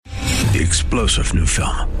The explosive new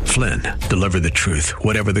film, Flynn, deliver the truth,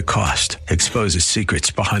 whatever the cost, exposes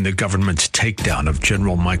secrets behind the government's takedown of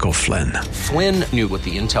General Michael Flynn. Flynn knew what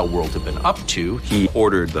the intel world had been up to. He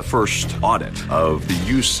ordered the first audit of the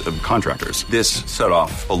use of contractors. This set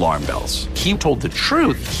off alarm bells. He told the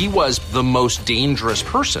truth. He was the most dangerous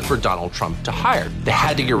person for Donald Trump to hire. They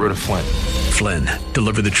had to get rid of Flynn. Flynn,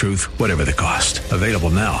 deliver the truth, whatever the cost. Available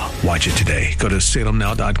now. Watch it today. Go to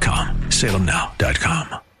salemnow.com.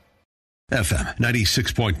 salemnow.com. FM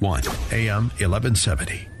 96.1, AM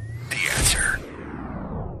 1170. The Answer.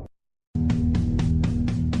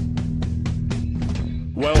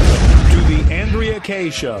 Welcome to the Andrea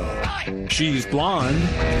Kaye Show. She's blonde,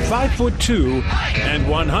 5'2", and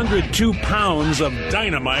 102 pounds of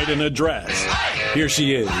dynamite in a dress. Here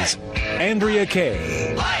she is, Andrea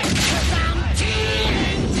Kaye.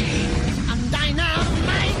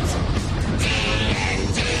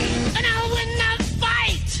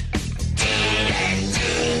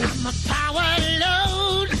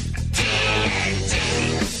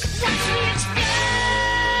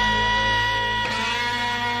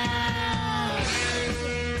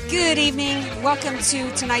 Good evening. Welcome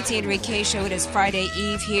to tonight's Andrea Kaye Show. It is Friday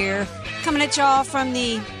Eve here. Coming at y'all from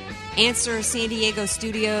the Answer San Diego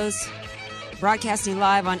studios. Broadcasting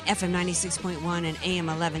live on FM 96.1 and AM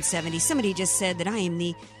 1170. Somebody just said that I am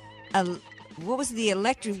the, the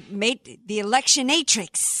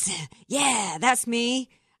electionatrix. Yeah, that's me.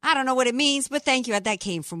 I don't know what it means, but thank you. That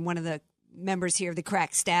came from one of the members here of the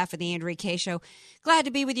crack staff of the Andrea Kaye Show. Glad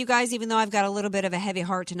to be with you guys, even though I've got a little bit of a heavy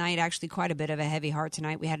heart tonight, actually quite a bit of a heavy heart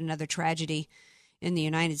tonight. We had another tragedy in the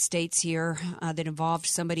United States here that involved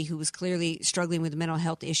somebody who was clearly struggling with mental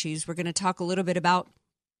health issues. We're going to talk a little bit about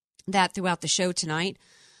that throughout the show tonight.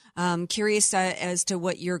 Curious as to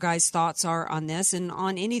what your guys' thoughts are on this and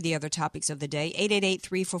on any of the other topics of the day.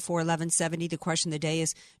 888-344-1170. The question of the day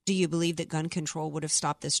is, do you believe that gun control would have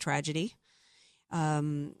stopped this tragedy?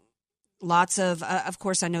 Lots of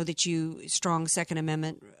course, I know that you strong Second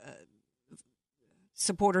Amendment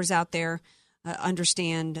supporters out there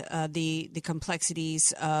understand the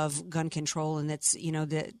complexities of gun control, and that's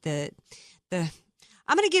the.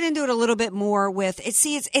 I'm going to get into it a little bit more with it.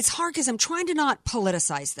 See, it's hard because I'm trying to not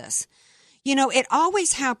politicize this. It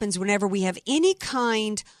always happens whenever we have any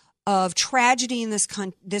kind of tragedy in this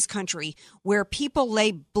country where people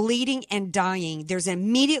lay bleeding and dying. There's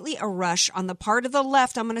immediately a rush on the part of the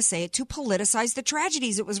left, I'm going to say it, to politicize the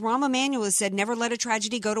tragedies. It was Rahm Emanuel who said, never let a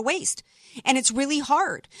tragedy go to waste. And it's really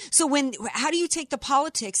hard. So how do you take the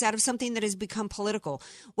politics out of something that has become political?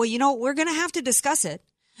 Well, we're going to have to discuss it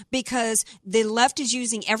because the left is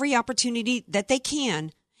using every opportunity that they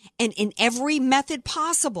can and in every method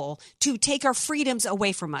possible to take our freedoms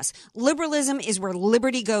away from us. Liberalism is where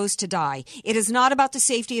liberty goes to die. It is not about the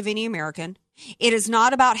safety of any American. It is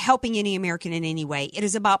not about helping any American in any way. It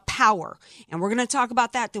is about power. And we're going to talk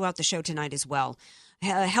about that throughout the show tonight as well.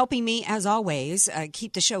 Helping me, as always,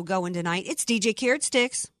 keep the show going tonight, it's DJ Carrot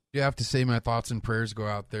Sticks. You have to say my thoughts and prayers go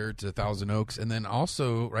out there to Thousand Oaks. And then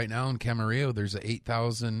also right now in Camarillo, there's an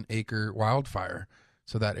 8,000-acre wildfire.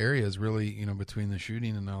 So that area is really, between the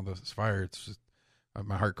shooting and all this fire, it's just,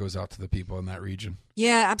 my heart goes out to the people in that region.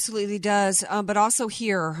 Yeah, absolutely does. But also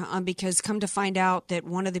here, because come to find out that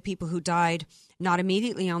one of the people who died, not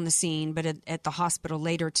immediately on the scene, but at the hospital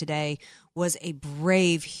later today, was a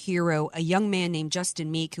brave hero, a young man named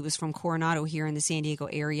Justin Meek, who was from Coronado here in the San Diego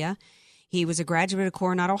area. He was a graduate of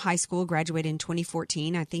Coronado High School, graduated in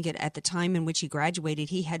 2014. I think at the time in which he graduated,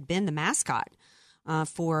 he had been the mascot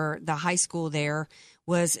for the high school there.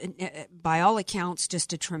 Was, by all accounts,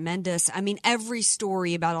 just a tremendous, every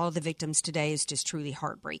story about all the victims today is just truly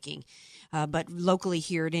heartbreaking. But locally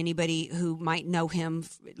here, to anybody who might know him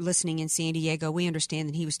listening in San Diego, we understand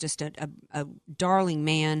that he was just a darling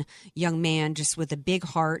man, young man, just with a big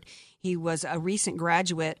heart. He was a recent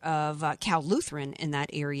graduate of Cal Lutheran in that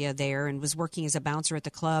area there and was working as a bouncer at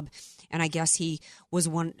the club. And I guess he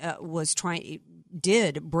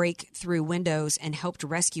did break through windows and helped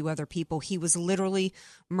rescue other people. He was literally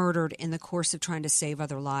murdered in the course of trying to save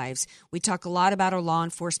other lives. We talk a lot about our law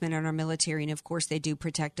enforcement and our military, and of course they do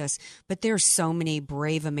protect us. But there's so many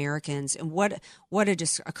brave Americans, and what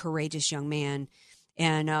just a courageous young man.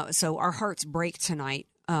 And so our hearts break tonight.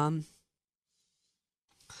 I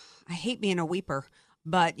hate being a weeper,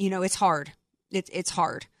 but it's hard. It's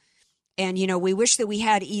hard. And, we wish that we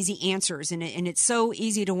had easy answers, and it's so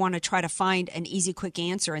easy to want to try to find an easy, quick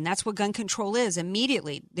answer. And that's what gun control is.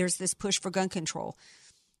 Immediately, there's this push for gun control.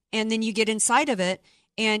 And then you get inside of it,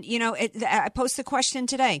 and, I posed the question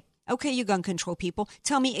today. Okay, you gun control people,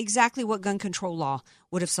 tell me exactly what gun control law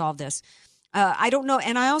would have solved this. I don't know,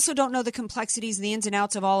 and I also don't know the complexities, the ins and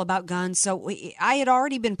outs of all about guns. So I had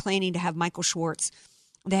already been planning to have Michael Schwartz,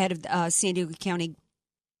 the head of San Diego County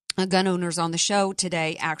gun owners, on the show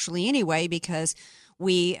today, actually, anyway, because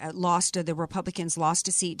we lost, the Republicans lost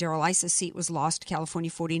a seat. Darrell Issa's seat was lost,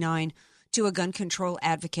 California 49, to a gun control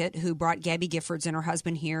advocate who brought Gabby Giffords and her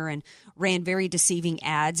husband here and ran very deceiving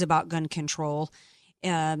ads about gun control.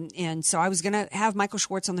 And so I was going to have Michael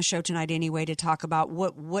Schwartz on the show tonight anyway to talk about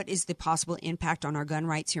what is the possible impact on our gun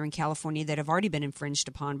rights here in California that have already been infringed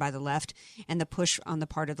upon by the left, and the push on the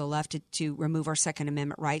part of the left to remove our Second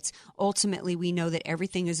Amendment rights. Ultimately, we know that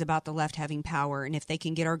everything is about the left having power, and if they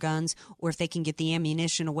can get our guns, or if they can get the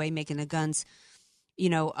ammunition away, making the guns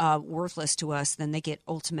worthless to us, then they get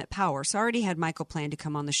ultimate power. So I already had Michael plan to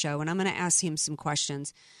come on the show, and I'm going to ask him some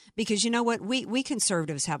questions, because you know what, we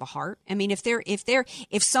conservatives have a heart. I mean,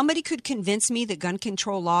 if somebody could convince me that gun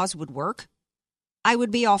control laws would work, I would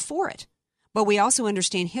be all for it. But we also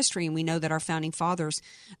understand history, and we know that our founding fathers,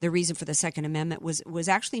 the reason for the Second Amendment was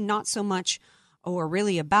actually not so much or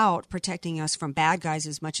really about protecting us from bad guys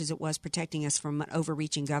as much as it was protecting us from an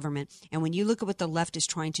overreaching government. And when you look at what the left is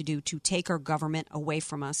trying to do to take our government away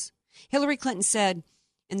from us, Hillary Clinton said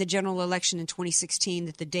in the general election in 2016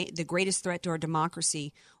 that the greatest threat to our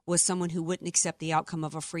democracy was someone who wouldn't accept the outcome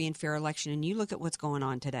of a free and fair election. And you look at what's going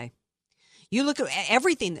on today. You look at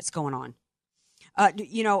everything that's going on.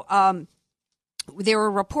 There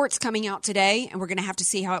are reports coming out today, and we're going to have to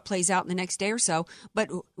see how it plays out in the next day or so. But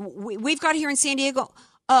we've got here in San Diego,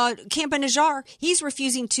 Campa-Najjar, he's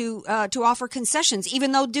refusing to offer concessions,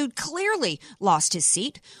 even though dude clearly lost his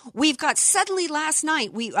seat. We've got suddenly last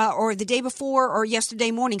night, or the day before, or yesterday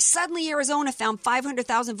morning, suddenly Arizona found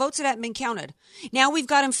 500,000 votes that hadn't been counted. Now we've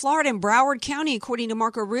got in Florida, in Broward County, according to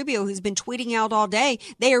Marco Rubio, who's been tweeting out all day,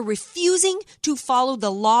 they are refusing to follow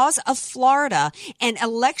the laws of Florida and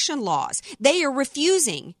election laws. They are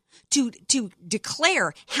refusing to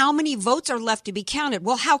declare how many votes are left to be counted.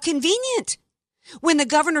 Well, how convenient, when the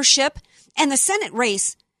governorship and the Senate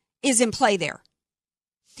race is in play there.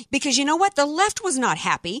 Because you know what? The left was not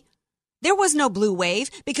happy. There was no blue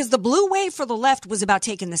wave, because the blue wave for the left was about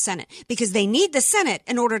taking the Senate, because they need the Senate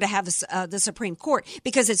in order to have the Supreme Court,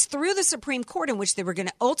 because it's through the Supreme Court in which they were going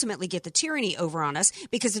to ultimately get the tyranny over on us,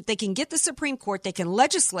 because if they can get the Supreme Court, they can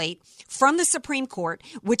legislate from the Supreme Court,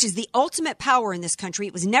 which is the ultimate power in this country.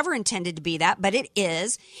 It was never intended to be that, but it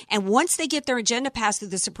is. And once they get their agenda passed through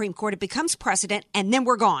the Supreme Court, it becomes precedent, and then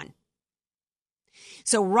we're gone.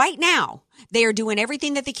 So right now, they are doing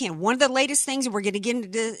everything that they can. One of the latest things, and we're going to get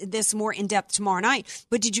into this more in depth tomorrow night,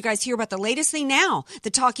 but did you guys hear about the latest thing now? The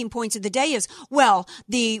talking points of the day is, well,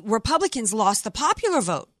 the Republicans lost the popular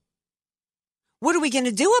vote. What are we going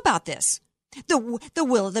to do about this? The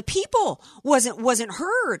will of the people wasn't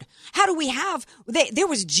heard. How do we have, there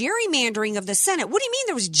was gerrymandering of the Senate. What do you mean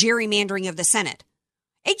there was gerrymandering of the Senate?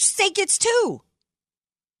 Each state gets 2.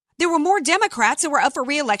 There were more Democrats that were up for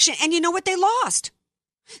re-election, and you know what? They lost.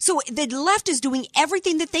 So the left is doing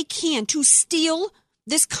everything that they can to steal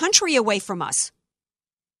this country away from us.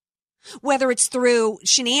 Whether it's through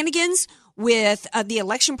shenanigans with the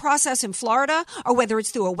election process in Florida, or whether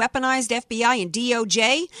it's through a weaponized FBI and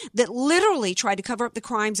DOJ that literally tried to cover up the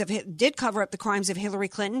crimes of Hillary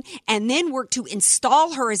Clinton, and then worked to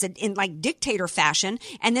install her as in like dictator fashion,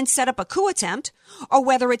 and then set up a coup attempt, or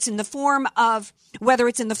whether it's in the form of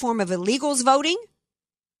illegals voting,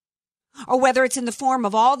 or whether it's in the form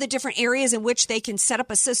of all the different areas in which they can set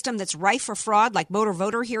up a system that's rife for fraud, like motor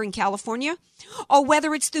voter here in California, or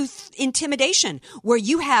whether it's through intimidation, where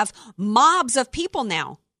you have mobs of people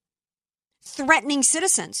now threatening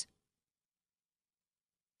citizens.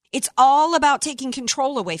 It's all about taking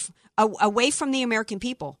control away from the American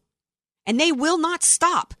people. And they will not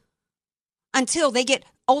stop until they get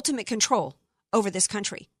ultimate control over this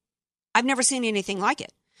country. I've never seen anything like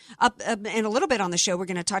it. In a little bit on the show, we're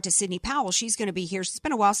going to talk to Sidney Powell. She's going to be here. It's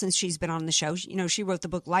been a while since she's been on the show. You know, she wrote the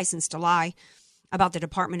book License to Lie about the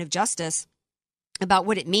Department of Justice, about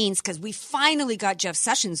what it means, because we finally got Jeff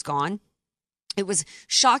Sessions gone. It was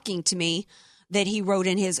shocking to me that he wrote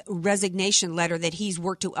in his resignation letter that he's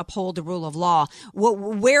worked to uphold the rule of law.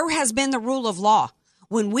 Where has been the rule of law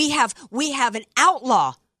when we have an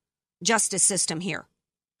outlaw justice system here?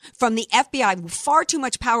 From the FBI, far too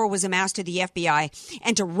much power was amassed to the FBI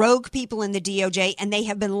and to rogue people in the DOJ, and they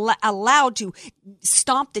have been allowed to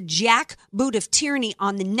stomp the jackboot of tyranny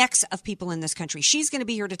on the necks of people in this country. She's going to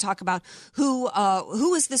be here to talk about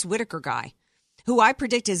who is this Whitaker guy, who I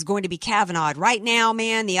predict is going to be Kavanaugh. Right now,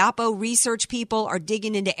 man, the Oppo research people are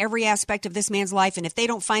digging into every aspect of this man's life, and if they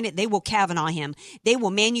don't find it, they will Kavanaugh him. They will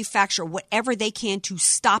manufacture whatever they can to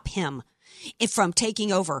stop him from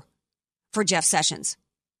taking over for Jeff Sessions.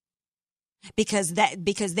 Because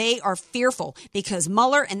they are fearful, because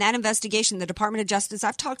Mueller and that investigation, the Department of Justice,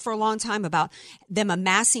 I've talked for a long time about them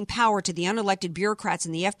amassing power to the unelected bureaucrats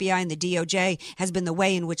in the FBI and the DOJ has been the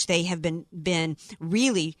way in which they have been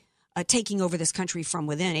really taking over this country from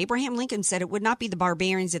within. Abraham Lincoln said it would not be the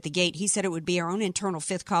barbarians at the gate. He said it would be our own internal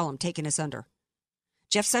fifth column taking us under.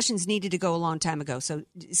 Jeff Sessions needed to go a long time ago. So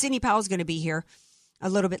Sidney Powell's going to be here a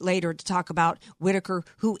little bit later to talk about Whitaker,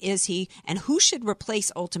 who is he, and who should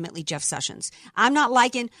replace ultimately Jeff Sessions. I'm not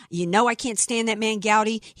liking, I can't stand that man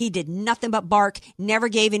Gowdy. He did nothing but bark, never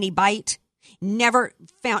gave any bite, never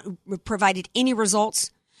provided any results.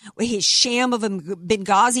 His sham of a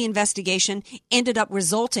Benghazi investigation ended up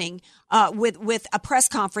resulting with a press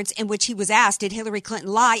conference in which he was asked, did Hillary Clinton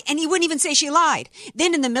lie? And he wouldn't even say she lied.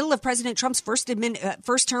 Then in the middle of President Trump's first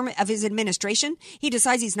term of his administration, he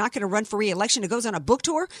decides he's not going to run for re-election and goes on a book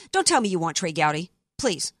tour. Don't tell me you want Trey Gowdy,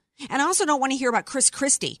 please. And I also don't want to hear about Chris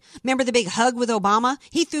Christie. Remember the big hug with Obama?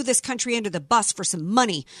 He threw this country under the bus for some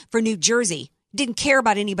money for New Jersey. Didn't care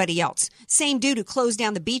about anybody else. Same dude who closed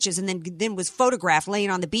down the beaches and then was photographed laying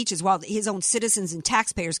on the beaches while his own citizens and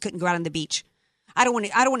taxpayers couldn't go out on the beach. I don't want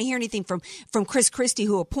to hear anything from Chris Christie,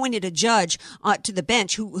 who appointed a judge to the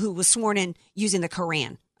bench who was sworn in using the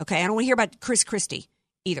Koran. Okay, I don't want to hear about Chris Christie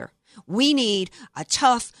either. We need a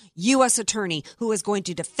tough U.S. attorney who is going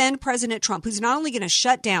to defend President Trump, who's not only going to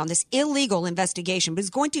shut down this illegal investigation, but is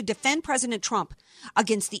going to defend President Trump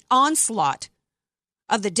against the onslaught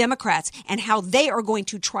of the Democrats and how they are going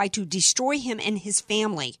to try to destroy him and his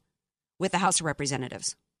family with the House of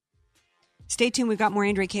Representatives. Stay tuned. We've got more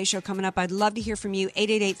Andrea Kaye Show coming up. I'd love to hear from you.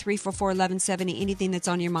 888-344-1170. Anything that's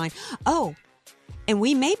on your mind. Oh, and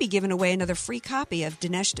we may be giving away another free copy of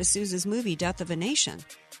Dinesh D'Souza's movie, Death of a Nation.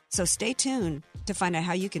 So stay tuned to find out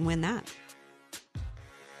how you can win that.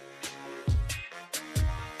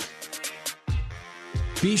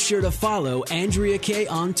 Be sure to follow Andrea Kaye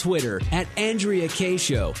on Twitter at Andrea Kaye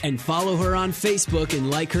Show and follow her on Facebook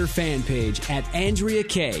and like her fan page at Andrea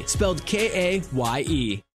Kaye, spelled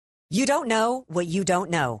Kaye. You don't know what you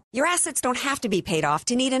don't know. Your assets don't have to be paid off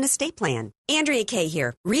to need an estate plan. Andrea Kaye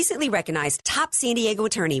here. Recently recognized top San Diego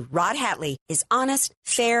attorney Rod Hatley is honest,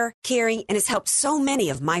 fair, caring, and has helped so many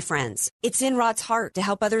of my friends. It's in Rod's heart to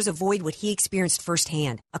help others avoid what he experienced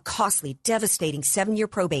firsthand, a costly, devastating 7-year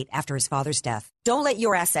probate after his father's death. Don't let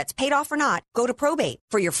your assets, paid off or not, go to probate.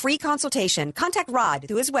 For your free consultation, contact Rod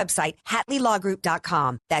through his website,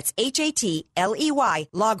 HatleyLawGroup.com. That's HATLEY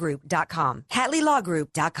lawgroup.com.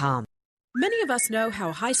 HatleyLawGroup.com. Many of us know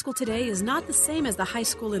how high school today is not the same as the high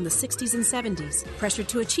school in the 60s and 70s. Pressure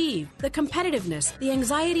to achieve, the competitiveness, the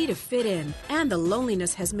anxiety to fit in, and the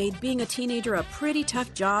loneliness has made being a teenager a pretty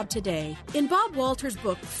tough job today. In Bob Walter's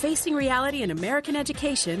book, Facing Reality in American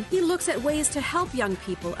Education, he looks at ways to help young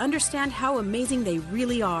people understand how amazing they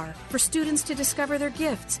really are, for students to discover their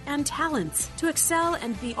gifts and talents, to excel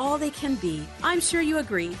and be all they can be. I'm sure you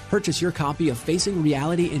agree. Purchase your copy of Facing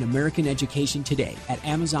Reality in American Education today at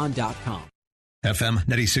Amazon.com. FM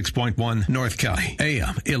 96.1 North County,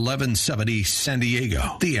 AM 1170 San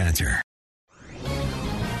Diego. The Answer.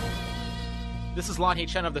 This is Lon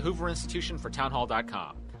Chen of the Hoover Institution for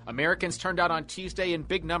Townhall.com. Americans turned out on Tuesday in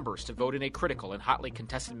big numbers to vote in a critical and hotly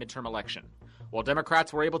contested midterm election. While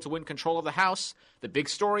Democrats were able to win control of the House, the big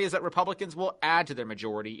story is that Republicans will add to their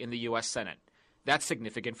majority in the U.S. Senate. That's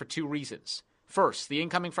significant for 2 reasons. First, the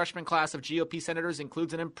incoming freshman class of GOP senators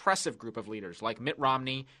includes an impressive group of leaders like Mitt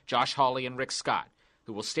Romney, Josh Hawley, and Rick Scott,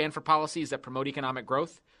 who will stand for policies that promote economic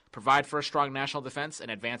growth, provide for a strong national defense, and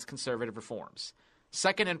advance conservative reforms.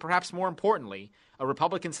 Second, and perhaps more importantly, a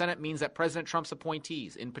Republican Senate means that President Trump's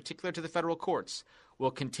appointees, in particular to the federal courts, will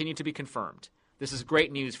continue to be confirmed. This is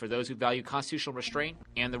great news for those who value constitutional restraint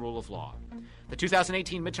and the rule of law. The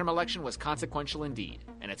 2018 midterm election was consequential indeed,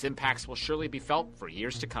 and its impacts will surely be felt for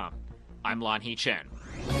years to come. I'm Lon Chen.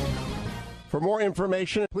 For more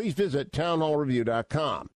information, please visit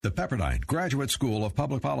townhallreview.com. The Pepperdine Graduate School of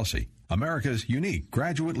Public Policy, America's unique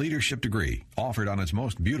graduate leadership degree, offered on its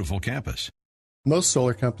most beautiful campus. Most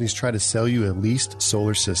solar companies try to sell you a leased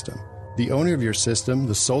solar system. The owner of your system,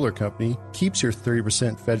 the solar company, keeps your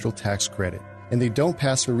 30% federal tax credit, and they don't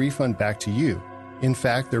pass a refund back to you. In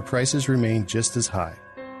fact, their prices remain just as high.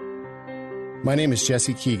 My name is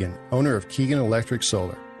Jesse Keegan, owner of Keegan Electric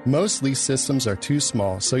Solar. Most lease systems are too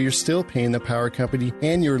small, so you're still paying the power company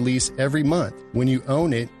and your lease every month. When you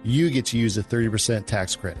own it, you get to use a 30%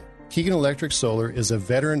 tax credit. Keegan Electric Solar is a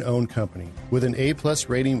veteran-owned company with an A-plus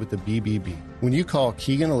rating with the BBB. When you call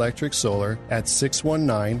Keegan Electric Solar at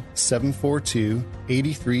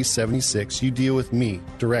 619-742-8376, you deal with me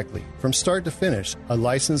directly. From start to finish, a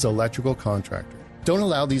licensed electrical contractor. Don't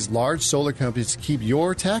allow these large solar companies to keep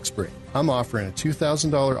your tax break. I'm offering a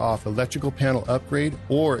 $2,000 off electrical panel upgrade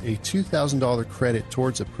or a $2,000 credit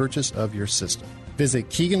towards the purchase of your system. Visit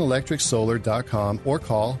KeeganElectricSolar.com or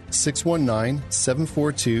call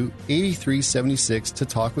 619-742-8376 to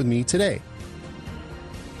talk with me today.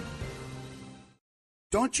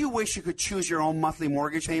 Don't you wish you could choose your own monthly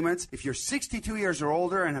mortgage payments? If you're 62 years or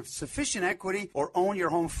older and have sufficient equity or own your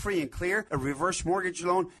home free and clear, a reverse mortgage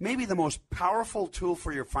loan may be the most powerful tool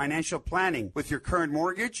for your financial planning. With your current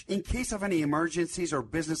mortgage, in case of any emergencies or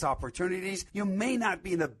business opportunities, you may not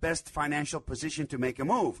be in the best financial position to make a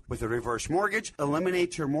move. With a reverse mortgage,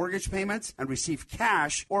 eliminate your mortgage payments and receive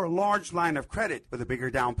cash or a large line of credit. With a bigger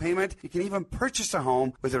down payment, you can even purchase a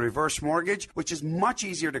home with a reverse mortgage, which is much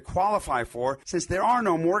easier to qualify for since there are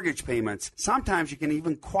no mortgage payments. Sometimes you can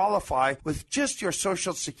even qualify with just your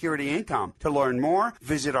Social Security income. To learn more,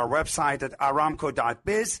 visit our website at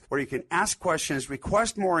aramco.biz, where you can ask questions,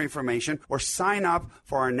 request more information, or sign up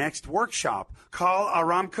for our next workshop. Call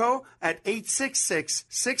Aramco at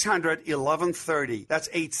 866-600-1130. That's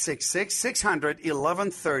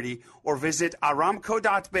 866-600-1130. Or visit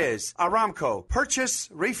aramco.biz. Aramco. Purchase,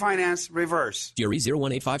 refinance, reverse. GRE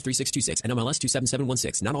 01853626, NMLS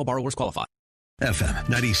 27716. Not all borrowers qualify. FM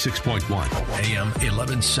 96.1, AM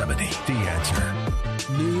 1170. The Answer.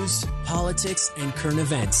 News, politics, and current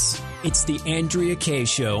events. It's the Andrea Kaye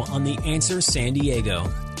Show on The Answer San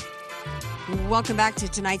Diego. Welcome back to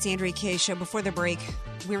tonight's Andrea Kaye Show. Before the break,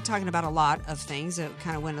 we were talking about a lot of things. It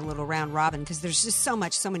kind of went a little round robin because there's just so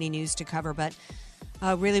many news to cover. But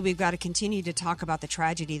really, we've got to continue to talk about the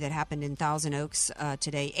tragedy that happened in Thousand Oaks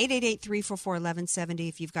today. 888-344-1170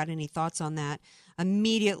 if you've got any thoughts on that.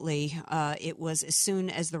 Immediately, it was as soon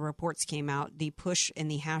as the reports came out, the push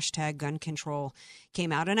and the hashtag gun control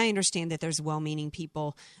came out. And I understand that there's well-meaning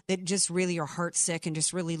people that just really are heartsick and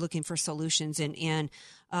just really looking for solutions. And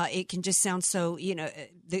it can just sound so,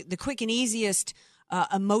 the quick and easiest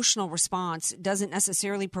emotional response doesn't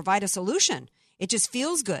necessarily provide a solution. It just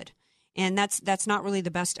feels good. And that's not really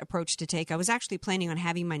the best approach to take. I was actually planning on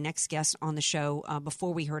having my next guest on the show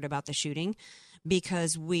before we heard about the shooting,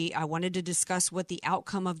 because I wanted to discuss what the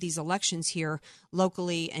outcome of these elections here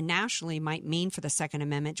locally and nationally might mean for the Second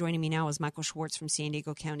Amendment. Joining me now is Michael Schwartz from San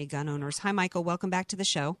Diego County Gun Owners. Hi, Michael. Welcome back to the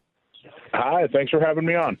show. Hi. Thanks for having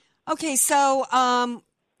me on. Okay, so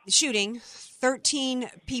shooting, 13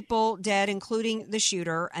 people dead, including the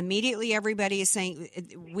shooter. Immediately, everybody is saying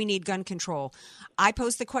we need gun control. I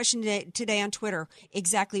posed the question today on Twitter,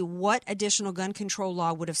 exactly what additional gun control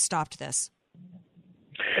law would have stopped this?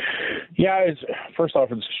 Yeah, first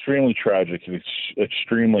off, it's extremely tragic. It's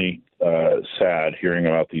extremely sad hearing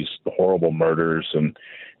about these horrible murders and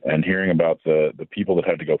hearing about the people that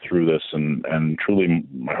had to go through this. And truly,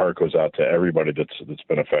 my heart goes out to everybody that's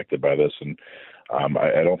been affected by this. And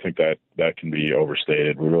I don't think that can be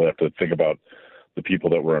overstated. We really have to think about the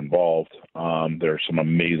people that were involved. There are some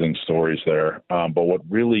amazing stories there. But what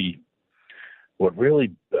really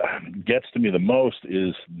gets to me the most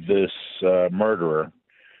is this murderer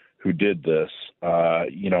who did this,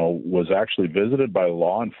 was actually visited by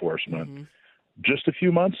law enforcement just a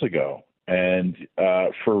few months ago. And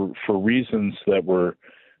for reasons that were,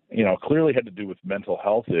 clearly had to do with mental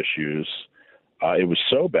health issues, it was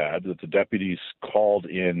so bad that the deputies called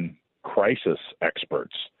in crisis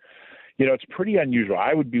experts. It's pretty unusual.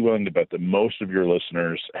 I would be willing to bet that most of your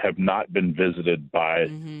listeners have not been visited by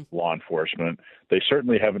law enforcement. They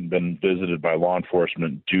certainly haven't been visited by law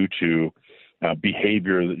enforcement due to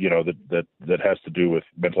behavior, that has to do with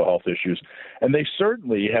mental health issues. And they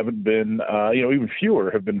certainly haven't been, even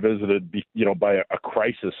fewer have been visited, by a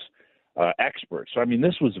crisis expert. So,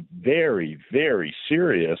 this was very, very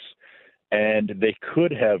serious. And they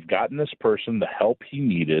could have gotten this person the help he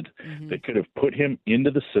needed. They could have put him into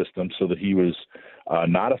the system so that he was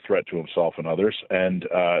not a threat to himself and others. And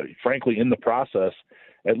frankly, in the process,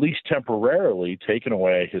 at least temporarily taken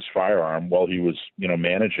away his firearm while he was,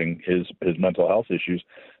 managing his mental health issues.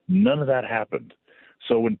 None of that happened.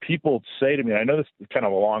 So when people say to me, I know this is kind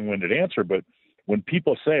of a long-winded answer, but when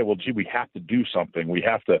people say, well, gee, we have to do something, we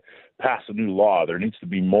have to pass a new law, there needs to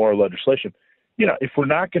be more legislation. If we're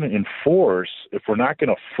not going to enforce, if we're not going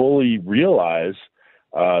to fully realize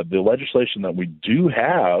the legislation that we do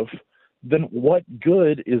have, then what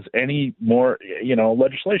good is any more,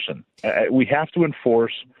 legislation? We have to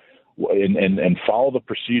enforce and follow the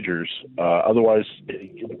procedures. Otherwise,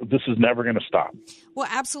 this is never going to stop. Well,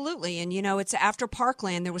 absolutely. And, it's after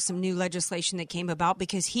Parkland, there was some new legislation that came about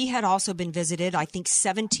because he had also been visited, I think,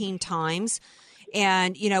 17 times.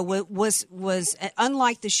 And, was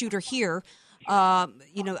unlike the shooter here,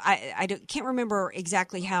 can't remember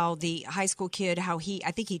exactly how the high school kid,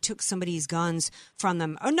 I think he took somebody's guns from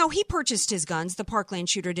them. Oh, no, he purchased his guns. The Parkland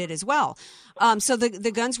shooter did as well. So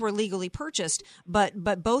the guns were legally purchased.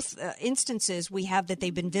 But both instances, we have that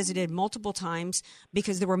they've been visited multiple times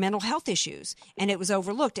because there were mental health issues, and it was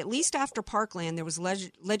overlooked. At least after Parkland, there was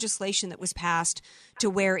legislation that was passed to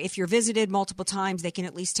where if you're visited multiple times, they can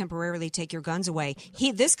at least temporarily take your guns away.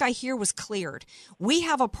 This guy here was cleared. We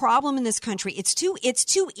have a problem in this country. It's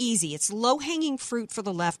too easy. It's low-hanging fruit for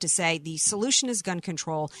the left to say the solution is gun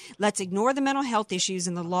control. Let's ignore the mental health issues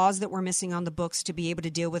and the laws that we're missing on the books to be able to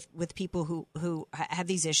deal with people who have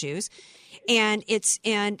these issues. And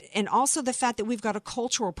also the fact that we've got a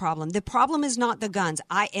cultural problem. The problem is not the guns.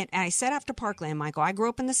 I said after Parkland, Michael, I grew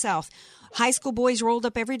up in the South. High school boys rolled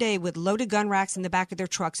up every day with loaded gun racks in the back of their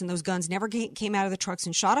trucks, and those guns never came out of the trucks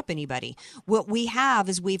and shot up anybody. What we have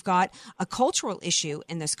is we've got a cultural issue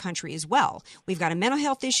in this country as well. We've got a mental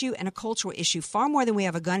health issue and a cultural issue far more than we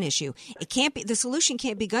have a gun issue. The solution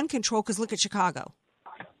can't be gun control because look at Chicago.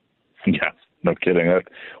 Yeah, no kidding.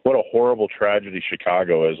 What a horrible tragedy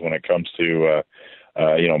Chicago is when it comes to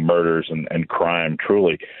murders and crime,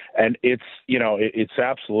 truly. And it's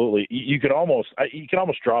absolutely, you can almost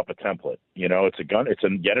drop a template. It's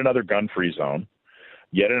yet another gun-free zone,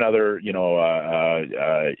 yet another, young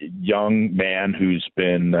man who's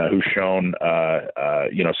shown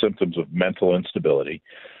symptoms of mental instability.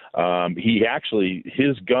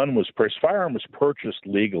 His firearm was purchased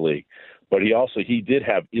legally, but he did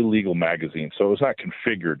have illegal magazines, so it was not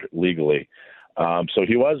configured legally. So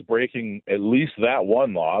he was breaking at least that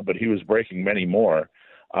one law, but he was breaking many more.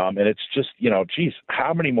 And it's just,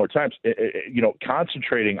 how many more times,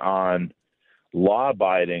 concentrating on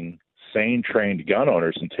law-abiding, sane, trained gun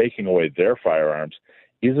owners and taking away their firearms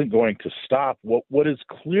isn't going to stop what is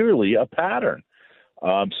clearly a pattern.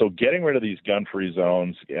 So getting rid of these gun-free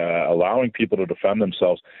zones, allowing people to defend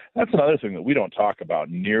themselves, that's another thing that we don't talk about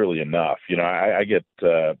nearly enough. I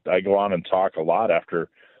go on and talk a lot after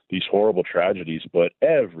these horrible tragedies, but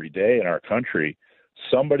every day in our country,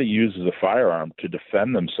 somebody uses a firearm to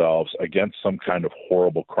defend themselves against some kind of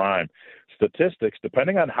horrible crime. Statistics,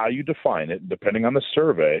 depending on how you define it, depending on the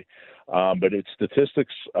survey,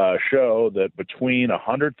 statistics show that between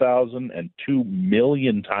 100,000 and 2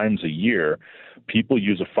 million times a year, people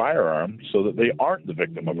use a firearm so that they aren't the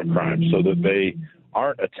victim of a crime, so that they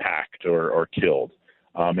aren't attacked or killed.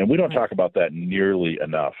 And we don't talk about that nearly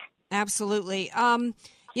enough. Absolutely.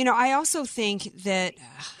 I also think that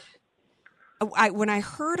when I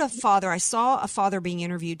heard I saw a father being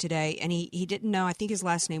interviewed today, and he didn't know, I think his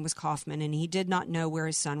last name was Kaufman, and he did not know where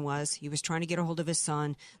his son was. He was trying to get a hold of his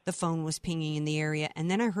son. The phone was pinging in the area. And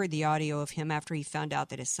then I heard the audio of him after he found out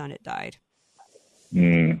that his son had died.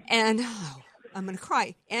 And I'm going to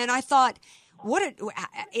cry. And I thought,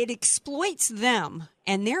 it exploits them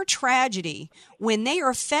and their tragedy when they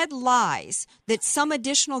are fed lies that some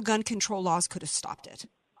additional gun control laws could have stopped it.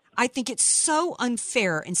 I think it's so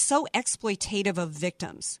unfair and so exploitative of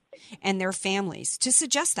victims and their families to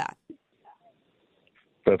suggest that.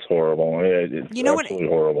 That's horrible. It's absolutely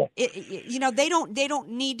horrible. They don't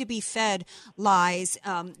need to be fed lies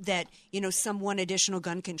that some one additional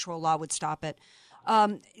gun control law would stop it.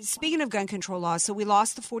 Speaking of gun control laws, so we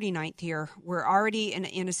lost the 49th here. We're already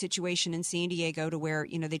in a situation in San Diego to where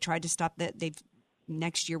they tried to stop that.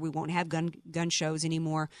 Next year we won't have gun shows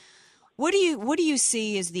anymore. What do you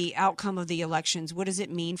see as the outcome of the elections? What does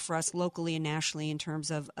it mean for us locally and nationally in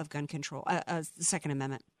terms of gun control, the Second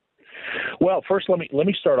Amendment? Well, first, let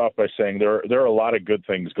me start off by saying there are a lot of good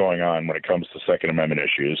things going on when it comes to Second Amendment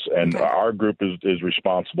issues, and our group is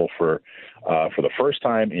responsible for the first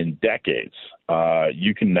time in decades,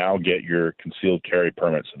 you can now get your concealed carry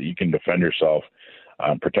permit so that you can defend yourself,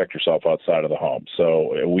 protect yourself outside of the home.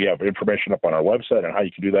 So we have information up on our website on how you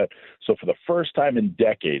can do that. So for the first time in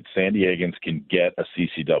decades, San Diegans can get a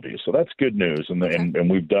CCW. So that's good news, and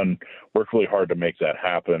we've worked really hard to make that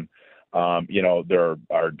happen. There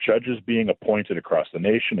are judges being appointed across the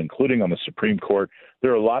nation, including on the Supreme Court.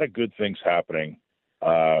 There are a lot of good things happening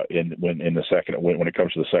when it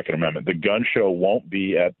comes to the Second Amendment. The gun show won't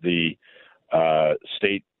be at the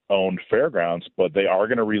state-owned fairgrounds, but they are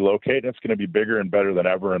going to relocate. It's going to be bigger and better than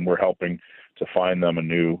ever, and we're helping to find them a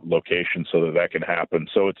new location so that can happen.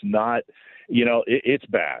 So it's not. It's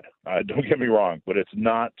bad. Don't get me wrong, but it's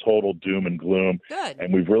not total doom and gloom. Good.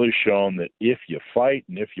 And we've really shown that if you fight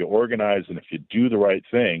and if you organize and if you do the right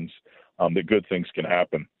things, that good things can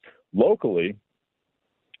happen. Locally,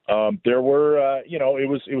 there were,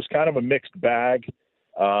 it was kind of a mixed bag.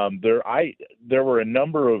 There were a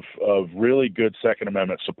number of really good Second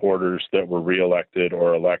Amendment supporters that were reelected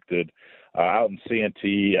or elected. Out in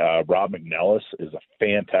Santee, Rob McNellis is a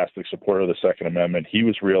fantastic supporter of the Second Amendment. He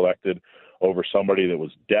was reelected over somebody that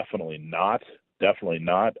was definitely not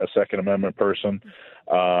a Second Amendment person.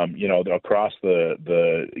 Across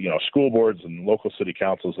the school boards and local city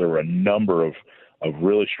councils, there were a number of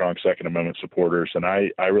really strong Second Amendment supporters, and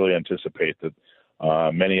I really anticipate that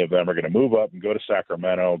many of them are going to move up and go to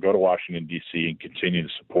Sacramento, go to Washington, D.C., and continue to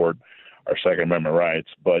support our Second Amendment rights.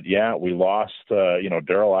 But, yeah, we lost,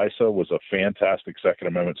 Darrell Issa was a fantastic Second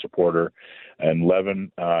Amendment supporter, and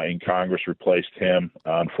Levin in Congress replaced him.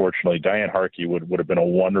 Unfortunately, Diane Harkey would have been a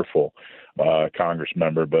wonderful Congress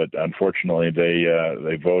member, but unfortunately they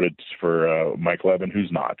voted for Mike Levin,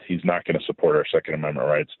 who's not. He's not going to support our Second Amendment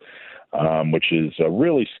rights, which is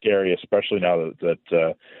really scary, especially now that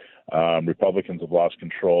Republicans have lost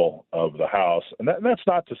control of the House. And that's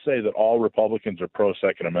not to say that all Republicans are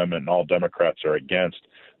pro-Second Amendment and all Democrats are against.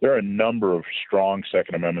 There are a number of strong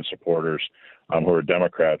Second Amendment supporters who are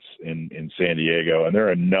Democrats in San Diego, and there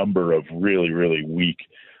are a number of really, really weak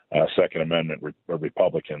Second Amendment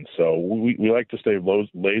Republicans. So we like to stay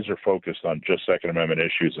laser focused on just Second Amendment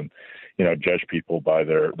issues and, judge people by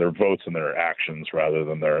their votes and their actions rather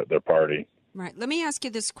than their party. Right. Let me ask you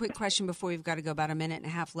this quick question before we've got to go, about a minute and a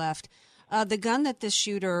half left. The gun that this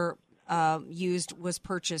shooter used was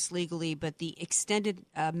purchased legally, but the extended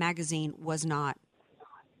magazine was not.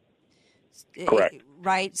 Correct.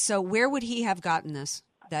 Right. So where would he have gotten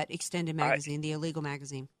that extended magazine, the illegal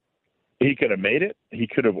magazine? He could have made it. He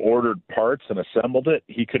could have ordered parts and assembled it.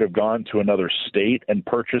 He could have gone to another state and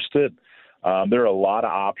purchased it. There are a lot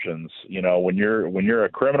of options. When you're a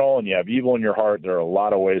criminal and you have evil in your heart, there are a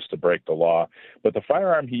lot of ways to break the law. But the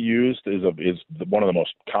firearm he used is one of the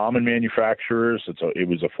most common manufacturers. It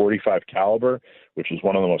was a .45 caliber, which is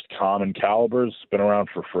one of the most common calibers. It's been around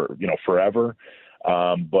for forever.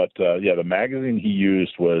 The magazine he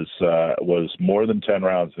used was more than 10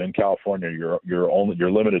 rounds. In California, you're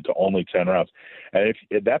limited to only 10 rounds, and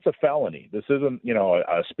if that's a felony. This isn't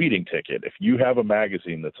a speeding ticket. If you have a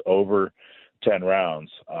magazine that's over 10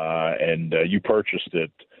 rounds and you purchased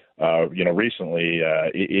it recently,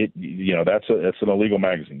 that's an illegal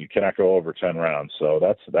magazine. You cannot go over 10 rounds. So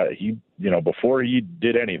before he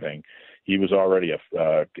did anything, he was already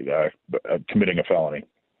committing a felony.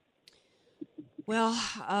 Well,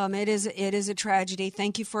 it is a tragedy.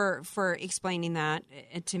 Thank you for explaining that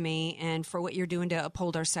to me and for what you're doing to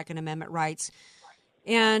uphold our Second Amendment rights.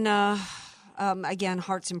 And again,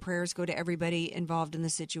 hearts and prayers go to everybody involved in the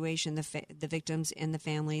situation, the victims and the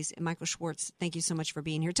families. And Michael Schwartz, thank you so much for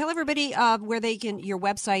being here. Tell everybody where your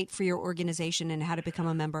website for your organization and how to become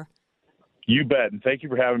a member. You bet. And thank you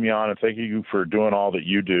for having me on, and thank you for doing all that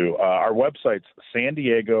you do. Our website's San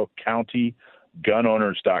Diego County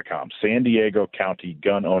GunOwners.com. San Diego County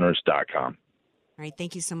GunOwners.com. All right.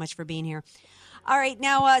 Thank you so much for being here. All right.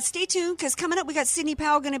 Now, stay tuned, because coming up, we got Sidney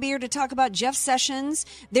Powell going to be here to talk about Jeff Sessions.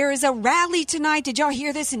 There is a rally tonight. Did y'all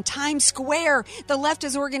hear this? In Times Square, the left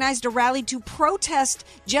has organized a rally to protest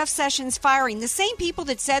Jeff Sessions' firing. The same people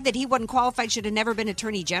that said that he wasn't qualified, should have never been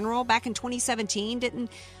Attorney General back in 2017,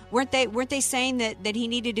 weren't they saying that he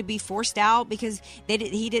needed to be forced out because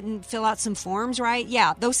he didn't fill out some forms right?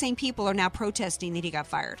 Yeah, those same people are now protesting that he got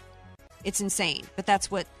fired. It's insane, but that's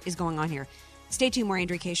what is going on here. Stay tuned. More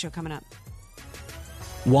Andrea Kaye Show coming up.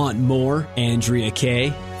 Want more Andrea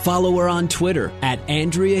Kaye? Follow her on Twitter at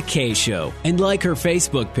Andrea Kaye Show and like her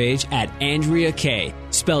Facebook page at Andrea Kaye,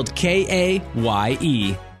 spelled Kaye.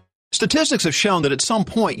 Statistics have shown that at some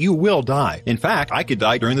point you will die. In fact, I could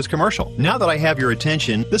die during this commercial. Now that I have your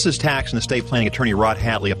attention, this is tax and estate planning attorney Rod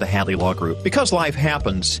Hatley of the Hatley Law Group. Because life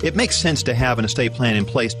happens, it makes sense to have an estate plan in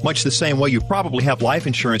place, much the same way you probably have life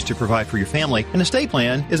insurance to provide for your family. An estate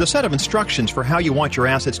plan is a set of instructions for how you want your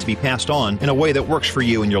assets to be passed on in a way that works for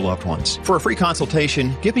you and your loved ones. For a free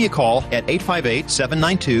consultation, give me a call at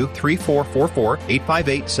 858-792-3444,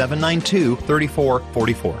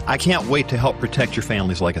 858-792-3444. I can't wait to help protect your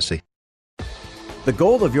family's legacy. The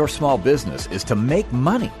goal of your small business is to make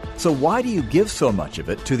money. So why do you give so much of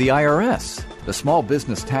it to the IRS? The small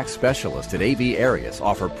business tax specialists at AV Arias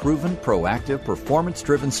offer proven, proactive,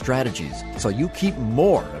 performance-driven strategies so you keep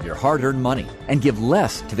more of your hard-earned money and give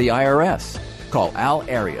less to the IRS. Call Al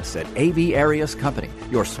Arias at AV Arias Company,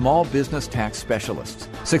 your small business tax specialists.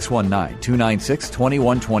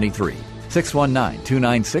 619-296-2123.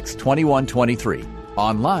 619-296-2123.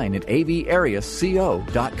 Online at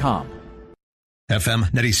avariasco.com. FM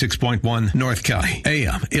 96.1 North County,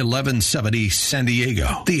 AM 1170 San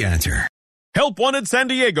Diego. The Answer.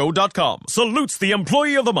 HelpWantedSanDiego.com salutes the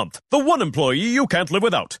employee of the month, the one employee you can't live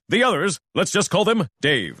without. The others, let's just call them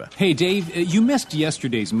Dave. Hey, Dave, you missed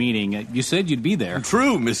yesterday's meeting. You said you'd be there.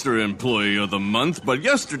 True, Mr. Employee of the Month, but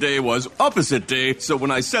yesterday was opposite day, so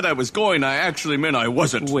when I said I was going, I actually meant I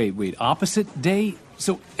wasn't. Wait, opposite day?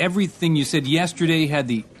 So everything you said yesterday had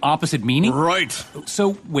the opposite meaning? Right.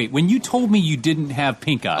 So, wait, when you told me you didn't have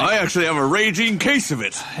pink eye... I actually have a raging case of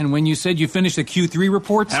it. And when you said you finished the Q3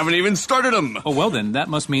 reports... Haven't even started them. Oh, well then, that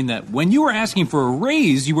must mean that when you were asking for a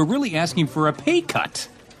raise, you were really asking for a pay cut.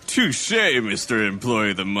 Touche, Mr.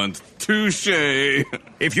 Employee of the Month. Touche.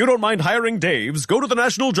 If you don't mind hiring Daves, go to the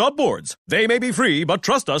National Job Boards. They may be free, but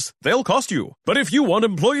trust us, they'll cost you. But if you want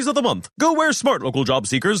employees of the month, go where smart local job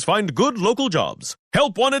seekers find good local jobs.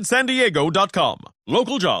 HelpWantedSanDiego.com.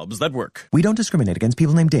 Local jobs that work. We don't discriminate against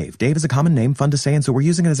people named Dave. Dave is a common name, fun to say, and so we're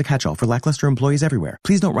using it as a catch-all for lackluster employees everywhere.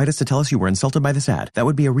 Please don't write us to tell us you were insulted by this ad. That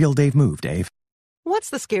would be a real Dave move, Dave. What's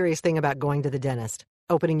the scariest thing about going to the dentist?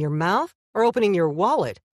 Opening your mouth or opening your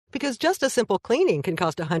wallet? Because just a simple cleaning can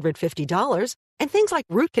cost $150, and things like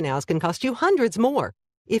root canals can cost you hundreds more.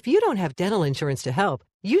 If you don't have dental insurance to help,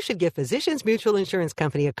 you should give Physicians Mutual Insurance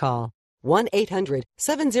Company a call.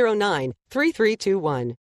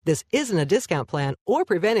 1-800-709-3321. This isn't a discount plan or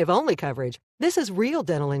preventive-only coverage. This is real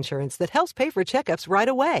dental insurance that helps pay for checkups right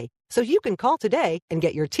away, so you can call today and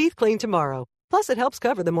get your teeth cleaned tomorrow. Plus, it helps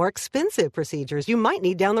cover the more expensive procedures you might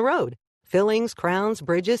need down the road. Fillings, crowns,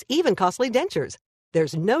 bridges, even costly dentures.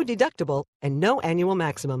 There's no deductible and no annual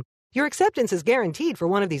maximum. Your acceptance is guaranteed for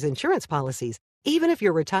one of these insurance policies, even if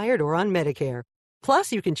you're retired or on Medicare.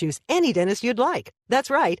 Plus, you can choose any dentist you'd like. That's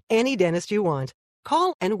right, any dentist you want.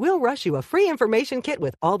 Call and we'll rush you a free information kit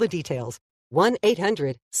with all the details.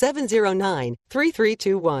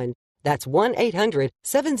 1-800-709-3321. That's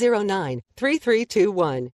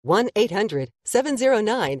 1-800-709-3321.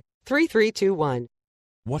 1-800-709-3321.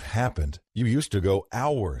 What happened? You used to go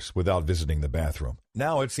hours without visiting the bathroom.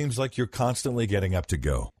 Now it seems like you're constantly getting up to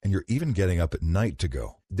go, and you're even getting up at night to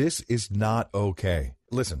go. This is not okay.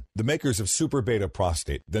 Listen, the makers of Super Beta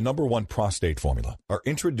Prostate, the #1 prostate formula, are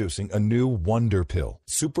introducing a new wonder pill,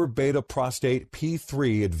 Super Beta Prostate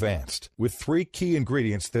P3 Advanced, with 3 key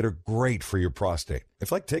ingredients that are great for your prostate.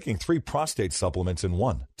 It's like taking 3 prostate supplements in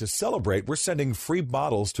one. To celebrate, we're sending free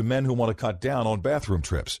bottles to men who want to cut down on bathroom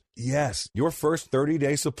trips. Yes, your first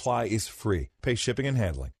 30-day supply is free. Pay shipping and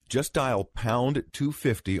handling. Just dial pound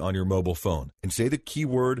 250 on your mobile phone and say the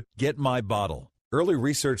keyword, "Get my bottle." Early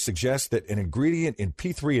research suggests that an ingredient in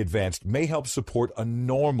P3 Advanced may help support a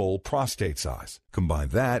normal prostate size. Combine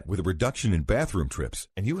that with a reduction in bathroom trips,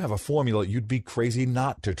 and you have a formula you'd be crazy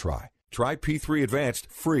not to try. Try P3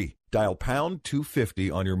 Advanced free. Dial pound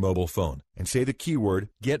 250 on your mobile phone and say the keyword,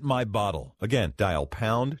 "Get my bottle." Again, dial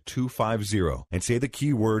pound 250 and say the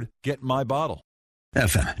keyword, "Get my bottle."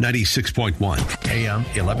 FM 96.1, AM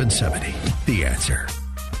 1170. The Answer.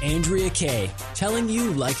 Andrea Kaye, telling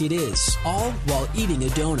you like it is, all while eating a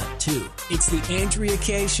donut, too. It's the Andrea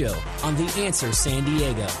Kaye Show on The Answer San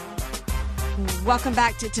Diego. Welcome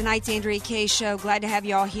back to tonight's Andrea Kaye Show. Glad to have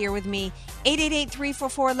you all here with me.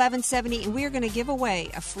 888-344-1170, and we are going to give away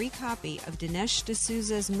a free copy of Dinesh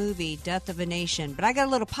D'Souza's movie, Death of a Nation. But I got a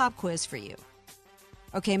little pop quiz for you.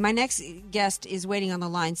 Okay, my next guest is waiting on the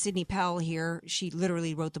line, Sidney Powell here. She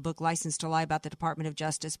literally wrote the book License to Lie about the Department of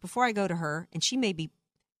Justice. Before I go to her, and she may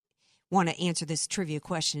want to answer this trivia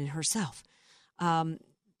question herself. In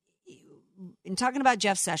talking about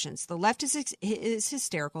Jeff Sessions, the left is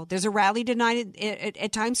hysterical. There's a rally tonight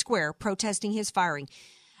at Times Square protesting his firing.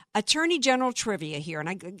 Attorney General trivia here,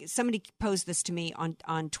 and somebody posed this to me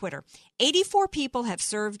on Twitter. 84 people have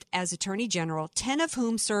served as Attorney General, 10 of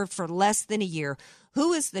whom served for less than a year.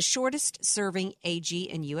 Who is the shortest serving AG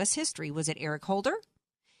in U.S. history? Was it Eric Holder,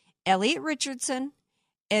 Elliot Richardson,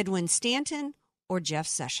 Edwin Stanton, or Jeff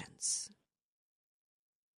Sessions?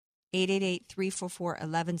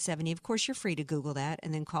 888-344-1170. Of course, you're free to Google that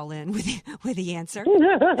and then call in with the answer.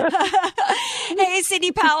 Hey,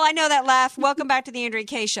 Sidney Powell, I know that laugh. Welcome back to the Andrea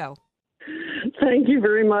Kaye Show. Thank you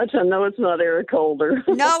very much. I know it's not Eric Holder.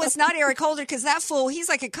 No, it's not Eric Holder, because that fool, he's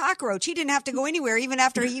like a cockroach. He didn't have to go anywhere even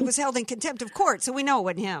after he was held in contempt of court, so we know it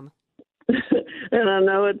wasn't him. And I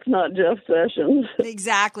know it's not Jeff Sessions.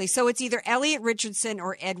 Exactly. So it's either Elliot Richardson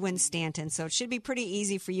or Edwin Stanton. So it should be pretty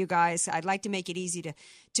easy for you guys. I'd like to make it easy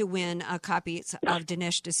to win a copy of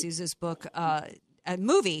Dinesh D'Souza's book, a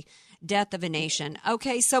movie, Death of a Nation.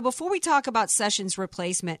 Okay, so before we talk about Sessions'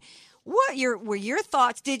 replacement, what were your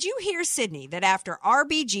thoughts? Did you hear, Sidney, that after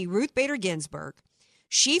RBG, Ruth Bader Ginsburg,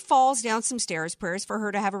 she falls down some stairs, prayers for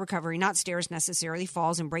her to have a recovery, not stairs necessarily,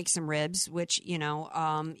 falls and breaks some ribs, which,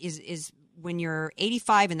 is when you're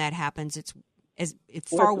 85 and that happens, it's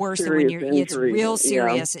far worse than when you're. Injury. It's real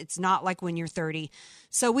serious. Yeah. It's not like when you're 30.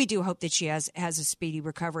 So we do hope that she has a speedy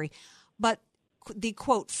recovery. But the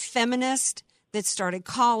quote feminist that started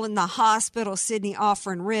calling the hospital, Sidney,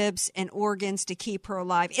 offering ribs and organs to keep her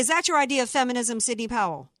alive. Is that your idea of feminism, Sidney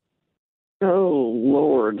Powell? Oh,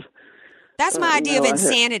 Lord. That's my idea of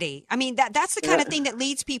insanity. I mean, that's the kind of thing that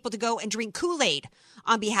leads people to go and drink Kool-Aid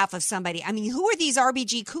on behalf of somebody. I mean, who are these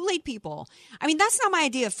RBG Kool-Aid people? I mean, that's not my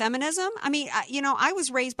idea of feminism. I mean, I was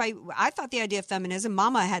raised I thought the idea of feminism,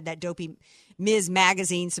 Mama had that dopey Ms.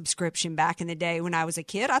 Magazine subscription back in the day when I was a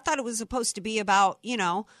kid. I thought it was supposed to be about,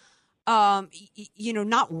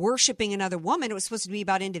 not worshiping another woman. It was supposed to be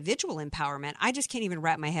about individual empowerment. I just can't even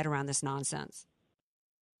wrap my head around this nonsense.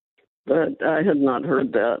 But I had not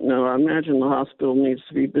heard that. No, I imagine the hospital needs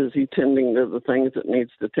to be busy tending to the things it needs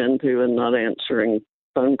to tend to and not answering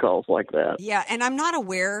phone calls like that. Yeah, and I'm not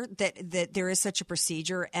aware that there is such a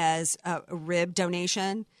procedure as a rib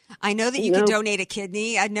donation. I know that you can donate a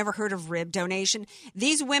kidney. I'd never heard of rib donation.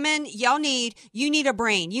 These women, you need a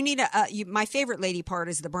brain. You need my favorite lady part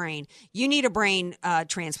is the brain. You need a brain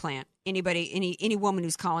transplant. Any woman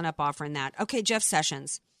who's calling up offering that. Okay, Jeff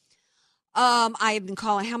Sessions. I have been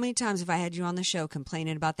calling. How many times have I had you on the show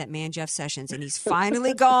complaining about that man, Jeff Sessions? And he's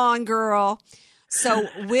finally gone, girl. So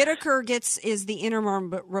Whitaker is the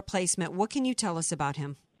interim replacement. What can you tell us about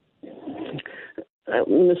him?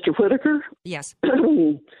 Mr. Whitaker? Yes.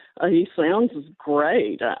 He sounds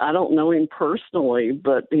great. I don't know him personally,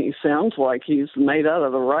 but he sounds like he's made out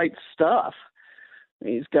of the right stuff.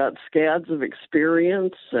 He's got scads of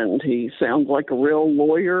experience, and he sounds like a real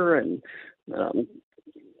lawyer, and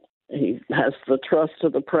he has the trust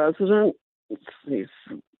of the president. He's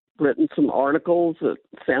written some articles that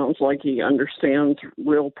sounds like he understands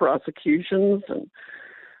real prosecutions, and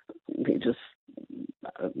he just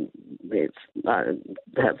I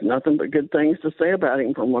have nothing but good things to say about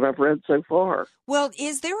him from what I've read so far. Well,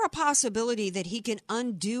 is there a possibility that he can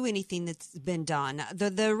undo anything that's been done?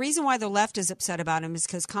 The reason why the left is upset about him is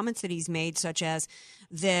because comments that he's made, such as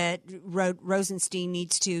that Rosenstein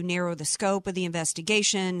needs to narrow the scope of the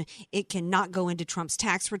investigation. It cannot go into Trump's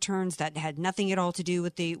tax returns. That had nothing at all to do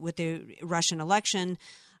with the Russian election.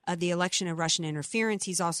 The election of Russian interference.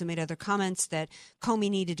 He's also made other comments that Comey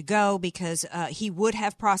needed to go because he would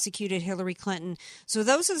have prosecuted Hillary Clinton. So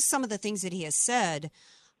those are some of the things that he has said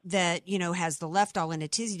that, has the left all in a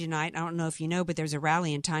tizzy tonight. I don't know if you know, but there's a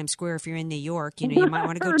rally in Times Square. If you're in New York, you might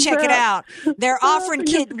want to go check it out. They're offering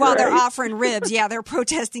they're offering ribs. Yeah, they're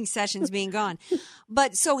protesting Sessions being gone.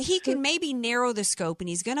 But so he can maybe narrow the scope and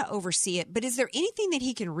he's going to oversee it. But is there anything that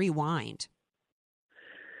he can rewind?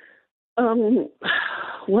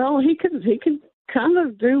 Well, he could kind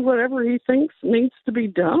of do whatever he thinks needs to be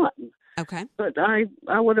done. Okay. But I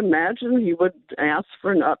would imagine he would ask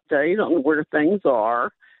for an update on where things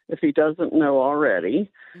are if he doesn't know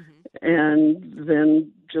already, and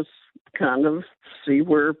then just kind of see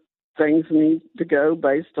where things need to go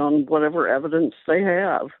based on whatever evidence they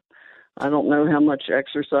have. I don't know how much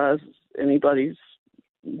exercise anybody's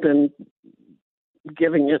been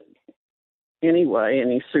giving it anyway,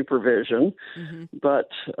 any supervision, but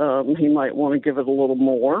he might want to give it a little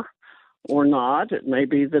more or not. It may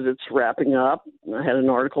be that it's wrapping up. I had an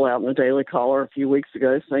article out in the Daily Caller a few weeks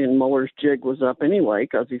ago saying Mueller's jig was up anyway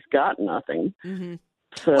because he's got nothing.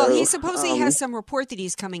 So, well, he supposedly has some report that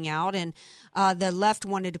he's coming out, and the left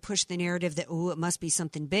wanted to push the narrative that, it must be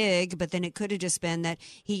something big, but then it could have just been that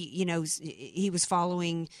he was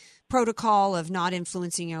following protocol of not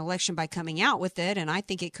influencing an election by coming out with it, and I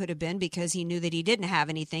think it could have been because he knew that he didn't have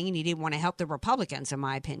anything and he didn't want to help the Republicans, in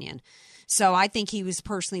my opinion. So I think he was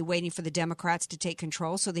personally waiting for the Democrats to take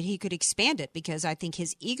control so that he could expand it, because I think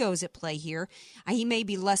his ego is at play here. He may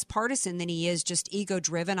be less partisan than he is just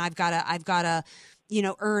ego-driven. I've got to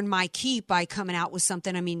earn my keep by coming out with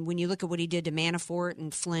something. I mean, when you look at what he did to Manafort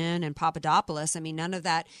and Flynn and Papadopoulos, I mean, none of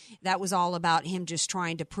that was all about him just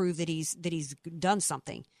trying to prove that he's done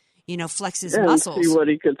something. Flex his muscles. See what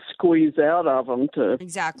he could squeeze out of him to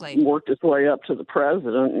work his way up to the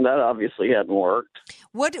president, and that obviously hadn't worked.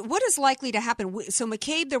 What is likely to happen? So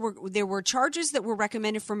McCabe, there were charges that were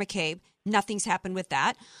recommended for McCabe. Nothing's happened with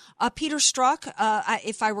that. Peter Strzok,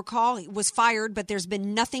 if I recall, was fired, but there's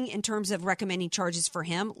been nothing in terms of recommending charges for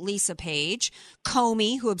him. Lisa Page,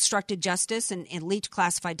 Comey, who obstructed justice and leaked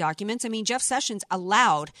classified documents. I mean, Jeff Sessions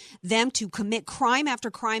allowed them to commit crime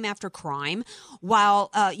after crime after crime,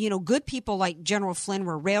 while good people like General Flynn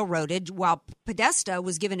were railroaded, while Podesta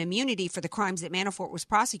was given immunity for the crimes that Manafort was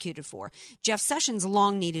prosecuted for. Jeff Sessions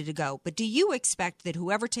long needed to go. But do you expect that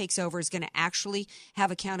whoever takes over is going to actually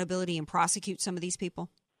have accountability and prosecute some of these people?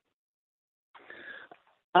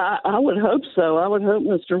 I would hope so. I would hope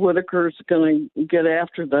Mr. Whitaker's going to get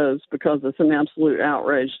after those, because it's an absolute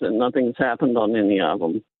outrage that nothing's happened on any of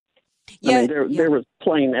them. Yeah, I mean, there was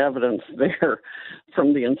plain evidence there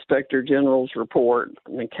from the Inspector General's report.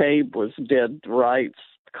 McCabe was dead to rights,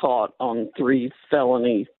 caught on 3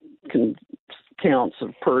 felony counts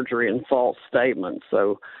of perjury and false statements.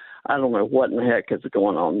 So I don't know what in the heck is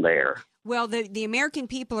going on there. Well, the American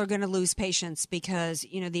people are going to lose patience because,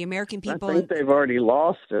 the American people... I think they've already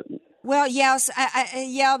lost it. Well, yes,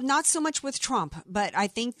 yeah, not so much with Trump, but I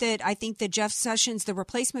think that Jeff Sessions, the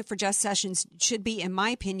replacement for Jeff Sessions, should be, in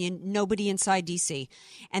my opinion, nobody inside D.C.,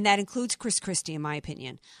 and that includes Chris Christie, in my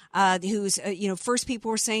opinion. Who's first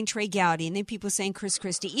people were saying Trey Gowdy, and then people were saying Chris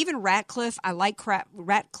Christie. Even Ratcliffe, I like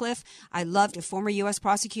Ratcliffe. I loved a former U.S.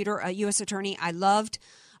 prosecutor, a U.S. attorney. I loved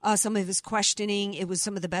some of his questioning. It was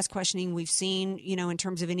some of the best questioning we've seen, in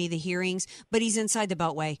terms of any of the hearings, but he's inside the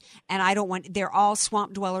Beltway, and they're all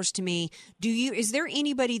swamp dwellers to me. Is there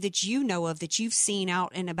anybody that you know of that you've seen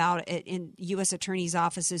out and about in U.S. attorneys'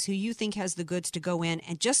 offices who you think has the goods to go in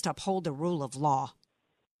and just uphold the rule of law?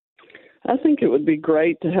 I think it would be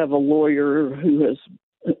great to have a real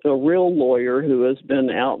lawyer who has been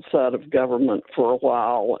outside of government for a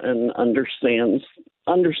while and understands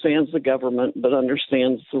the government, but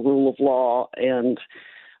understands the rule of law and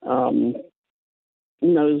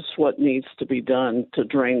knows what needs to be done to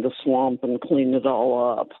drain the swamp and clean it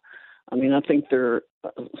all up. I mean, I think there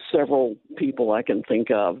are several people I can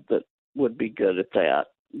think of that would be good at that.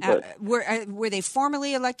 Were they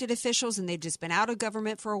formerly elected officials and they've just been out of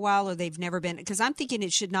government for a while, or they've never been? Because I'm thinking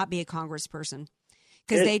it should not be a congressperson.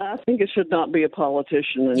 I think it should not be a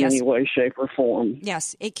politician in any way, shape, or form.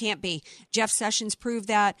 Yes, it can't be. Jeff Sessions proved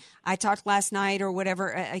that. I talked last night or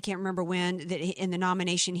whatever, I can't remember when, that in the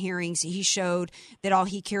nomination hearings, he showed that all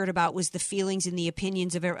he cared about was the feelings and the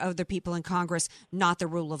opinions of other people in Congress, not the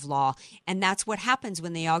rule of law. And that's what happens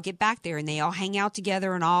when they all get back there and they all hang out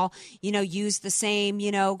together and all, use the same,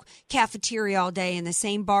 cafeteria all day and the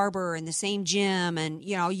same barber and the same gym and,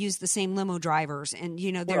 use the same limo drivers. And,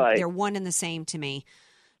 they're one and the same to me.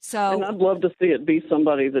 And I'd love to see it be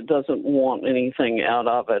somebody that doesn't want anything out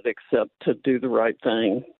of it except to do the right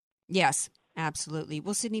thing. Yes, absolutely.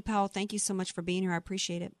 Well, Sidney Powell, thank you so much for being here. I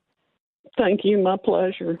appreciate it. Thank you. My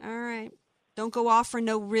pleasure. All right. Don't go offer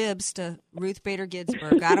no ribs to Ruth Bader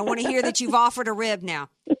Ginsburg. I don't want to hear that you've offered a rib now.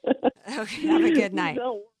 Okay, have a good night.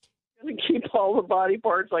 I'm going to keep all the body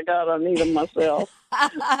parts I got. I need them myself.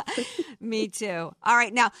 Me too. All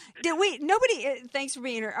right. Now, thanks for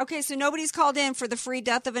being here. Okay. So nobody's called in for the free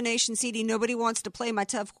Death of a Nation CD. Nobody wants to play my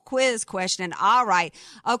tough quiz question. All right.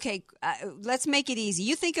 Okay. Let's make it easy.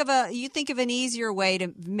 You think of an easier way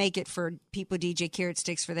to make it for people, DJ Carrot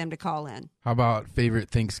Sticks, for them to call in. How about favorite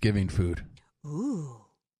Thanksgiving food? Ooh.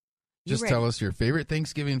 Just tell us your favorite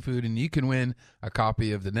Thanksgiving food, and you can win a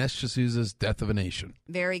copy of Dinesh D'Souza's Death of a Nation.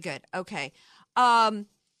 Very good. Okay.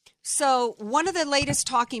 So one of the latest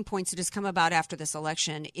talking points that has come about after this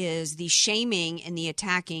election is the shaming and the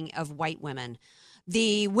attacking of white women.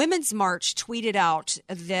 The Women's March tweeted out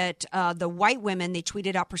that the white women, they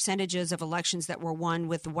tweeted out percentages of elections that were won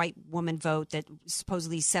with the white woman vote, that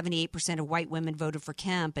supposedly 78% of white women voted for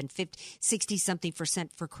Kemp and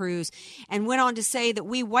 60-something% for Cruz, and went on to say that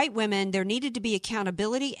we white women, there needed to be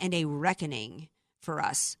accountability and a reckoning for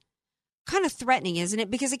us. Kind of threatening, isn't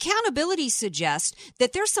it? Because accountability suggests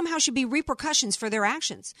that there somehow should be repercussions for their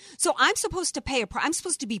actions. So I'm supposed to I'm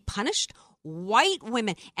supposed to be punished? White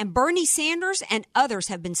women and Bernie Sanders and others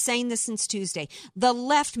have been saying this since Tuesday. The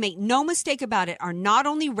left, make no mistake about it, are not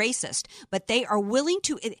only racist, but they are willing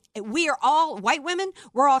to, we are all white women,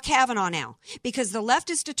 we're all Kavanaugh now, because the left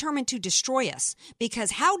is determined to destroy us.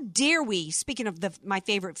 Because how dare we, speaking of my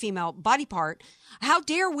favorite female body part, how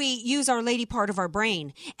dare we use our lady part of our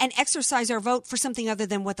brain and exercise our vote for something other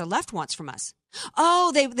than what the left wants from us?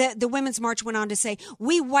 Oh, the Women's March went on to say,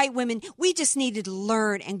 we white women, we just needed to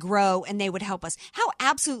learn and grow and they would help us. How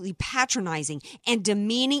absolutely patronizing and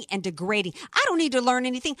demeaning and degrading. I don't need to learn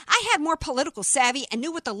anything. I had more political savvy and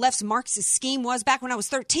knew what the left's Marxist scheme was back when I was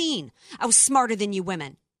 13. I was smarter than you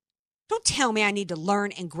women. Don't tell me I need to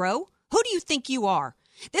learn and grow. Who do you think you are?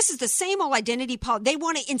 This is the same old identity politics. They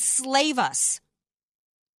want to enslave us.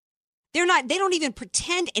 They don't even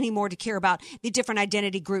pretend anymore to care about the different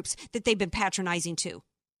identity groups that they've been patronizing to.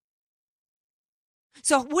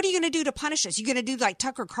 So what are you going to do to punish us? You're going to do like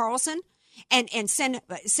Tucker Carlson and send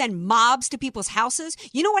mobs to people's houses?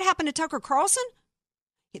 You know what happened to Tucker Carlson?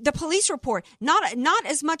 The police report, not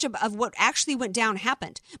as much of what actually went down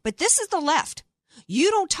happened. But this is the left.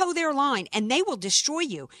 You don't toe their line, and they will destroy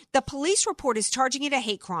you. The police report is charging it a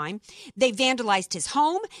hate crime. They vandalized his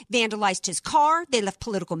home, vandalized his car. They left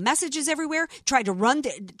political messages everywhere, tried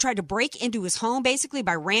to break into his home, basically,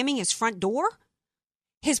 by ramming his front door.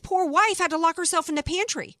 His poor wife had to lock herself in the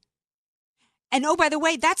pantry. And oh, by the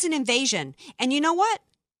way, that's an invasion. And you know what?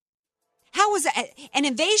 How is an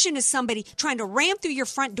invasion is somebody trying to ram through your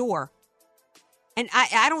front door. And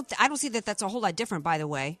I don't see that that's a whole lot different, by the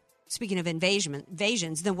way, speaking of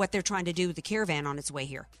invasions, than what they're trying to do with the caravan on its way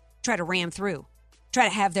here. Try to ram through. Try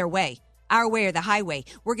to have their way. Our way or the highway.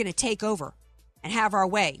 We're going to take over and have our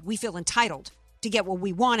way. We feel entitled to get what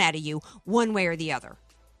we want out of you one way or the other.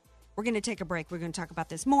 We're going to take a break. We're going to talk about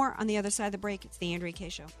this more on the other side of the break. It's the Andrea Kaye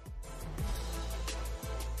Show.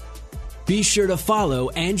 Be sure to follow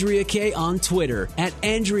Andrea Kaye on Twitter at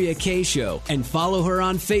Andrea Kaye Show and follow her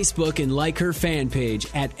on Facebook and like her fan page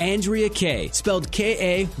at Andrea Kaye, spelled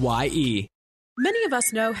Kaye. Many of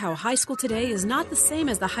us know how high school today is not the same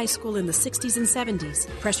as the high school in the 60s and 70s.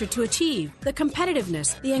 Pressure to achieve, the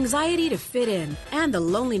competitiveness, the anxiety to fit in, and the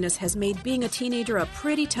loneliness has made being a teenager a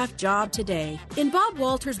pretty tough job today. In Bob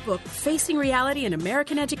Walter's book, Facing Reality in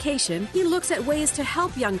American Education, he looks at ways to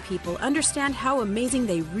help young people understand how amazing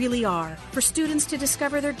they really are, for students to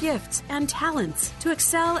discover their gifts and talents, to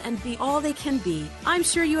excel and be all they can be. I'm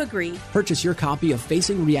sure you agree. Purchase your copy of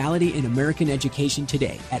Facing Reality in American Education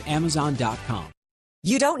today at Amazon.com.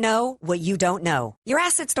 You don't know what you don't know. Your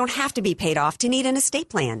assets don't have to be paid off to need an estate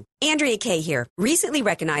plan. Andrea Kaye here. Recently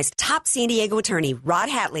recognized top San Diego attorney Rod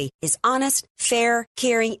Hatley is honest, fair,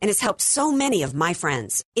 caring, and has helped so many of my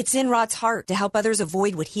friends. It's in Rod's heart to help others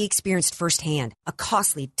avoid what he experienced firsthand, a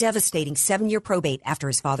costly, devastating 7-year probate after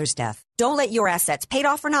his father's death. Don't let your assets, paid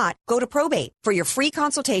off or not, go to probate. For your free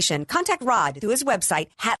consultation, contact Rod through his website,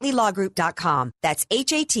 HatleyLawGroup.com. That's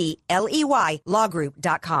HATLEY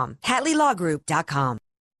lawgroup.com. HatleyLawGroup.com.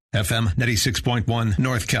 FM 96.1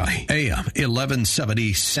 North County, AM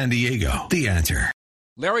 1170 San Diego. The Answer.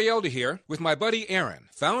 Larry Elder here with my buddy Aaron,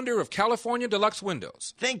 founder of California Deluxe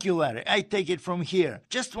Windows. Thank you, Larry. I take it from here.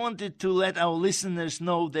 Just wanted to let our listeners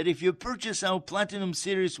know that if you purchase our Platinum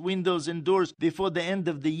Series windows and doors before the end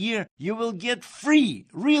of the year, you will get free,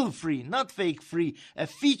 real free, not fake free, a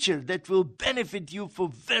feature that will benefit you for a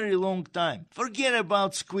very long time. Forget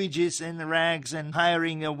about squeegees and rags and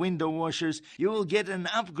hiring a window washers. You will get an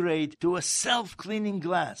upgrade to a self-cleaning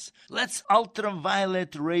glass. Let's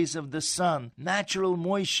ultraviolet rays of the sun, natural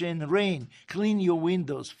moisture and rain clean your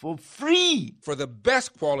windows for free. For the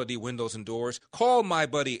best quality windows and doors, call my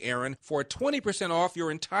buddy Aaron for 20% off your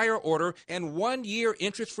entire order and 1-year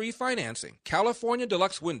interest-free financing. California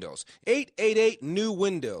Deluxe Windows,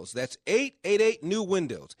 888-NEW-WINDOWS. That's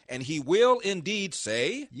 888-NEW-WINDOWS. And he will indeed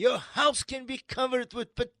say, your house can be covered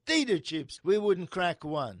with potato chips. We wouldn't crack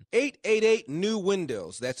one.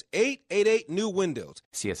 888-NEW-WINDOWS. That's 888-NEW-WINDOWS.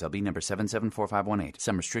 CSLB number 774518.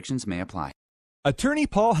 Some restrictions may apply. Attorney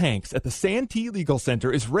Paul Hanks at the Santee Legal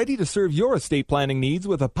Center is ready to serve your estate planning needs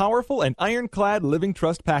with a powerful and ironclad living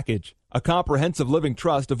trust package. A comprehensive living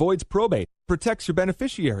trust avoids probate, protects your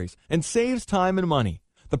beneficiaries, and saves time and money.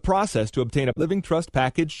 The process to obtain a living trust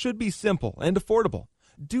package should be simple and affordable.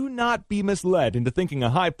 Do not be misled into thinking a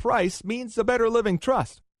high price means a better living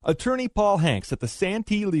trust. Attorney Paul Hanks at the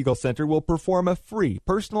Santee Legal Center will perform a free,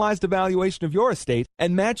 personalized evaluation of your estate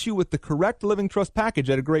and match you with the correct living trust package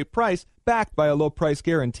at a great price, backed by a low price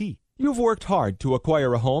guarantee. You've worked hard to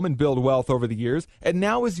acquire a home and build wealth over the years, and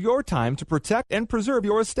now is your time to protect and preserve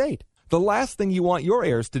your estate. The last thing you want your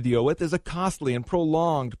heirs to deal with is a costly and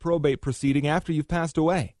prolonged probate proceeding after you've passed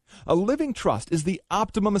away. A living trust is the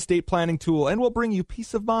optimum estate planning tool and will bring you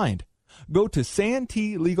peace of mind. Go to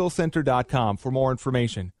SanteeLegalCenter.com for more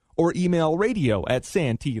information or email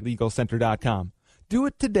radio@SanteeLegalCenter.com. Do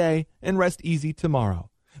it today and rest easy tomorrow.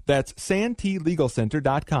 That's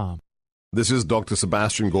SanteeLegalCenter.com. This is Dr.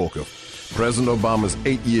 Sebastian Gorka. President Obama's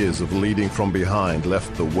 8 years of leading from behind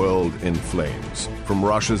left the world in flames. From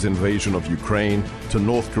Russia's invasion of Ukraine to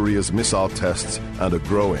North Korea's missile tests and a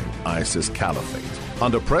growing ISIS caliphate.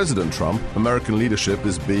 Under President Trump, American leadership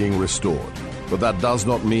is being restored. But that does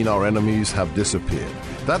not mean our enemies have disappeared.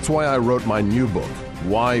 That's why I wrote my new book,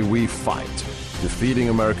 Why We Fight, Defeating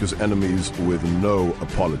America's Enemies with No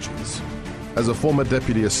Apologies. As a former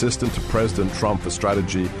deputy assistant to President Trump for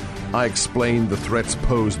strategy, I explained the threats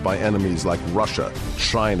posed by enemies like Russia,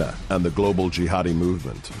 China, and the global jihadi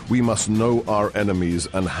movement. We must know our enemies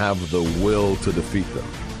and have the will to defeat them.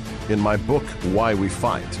 In my book, Why We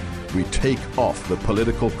Fight, We take off the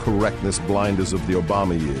political correctness blinders of the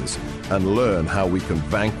Obama years and learn how we can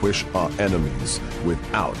vanquish our enemies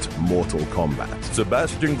without mortal combat.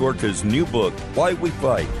 Sebastian Gorka's new book, Why We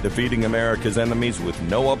Fight, Defeating America's Enemies with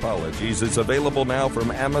No Apologies, is available now from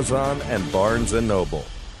Amazon and Barnes & Noble.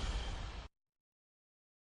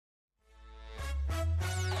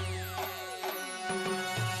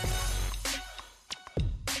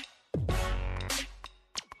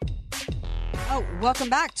 Oh, welcome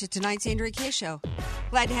back to tonight's Andrea Kaye Show.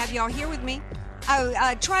 Glad to have you all here with me.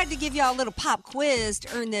 I tried to give y'all a little pop quiz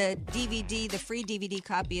to earn the DVD, the free DVD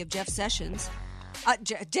copy of Jeff Sessions.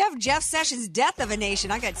 Jeff Sessions' Death of a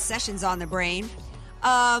Nation. I got Sessions on the brain.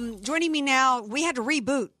 Joining me now, we had to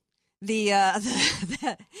reboot the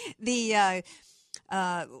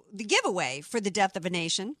giveaway for the Death of a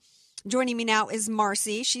Nation. Joining me now is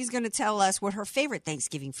Marcy. She's going to tell us what her favorite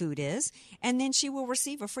Thanksgiving food is, and then she will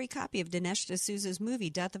receive a free copy of Dinesh D'Souza's movie,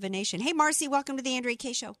 Death of a Nation. Hey, Marcy, welcome to the Andrea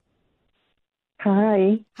Kaye Show.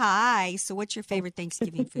 Hi. Hi. So what's your favorite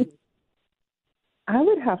Thanksgiving food? I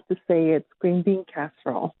would have to say it's green bean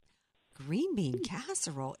casserole. Green bean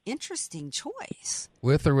casserole. Interesting choice.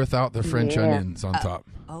 With or without the French onions on top?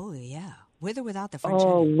 Oh, yeah. With or without the French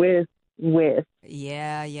onions? With.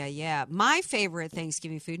 Yeah. My favorite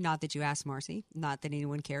Thanksgiving food, not that you asked, Marcy, not that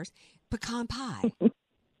anyone cares, pecan pie.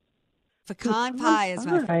 Pecan pie is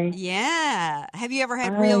my favorite. Yeah. Have you ever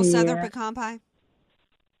had real Southern pecan pie?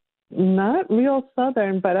 Not real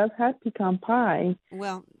Southern, but I've had pecan pie.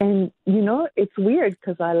 Well. And, it's weird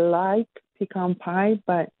because I like pecan pie,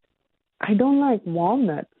 but I don't like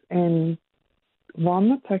walnuts. And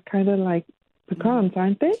walnuts are kind of like pecans,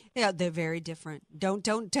 aren't they? Yeah, they're very different. Don't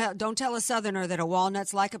tell a Southerner that a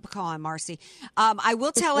walnut's like a pecan, Marcy. I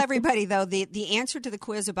will tell everybody though the answer to the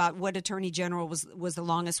quiz about what Attorney General was the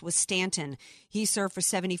longest was Stanton. He served for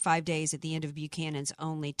 75 days at the end of Buchanan's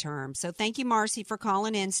only term. So thank you, Marcy, for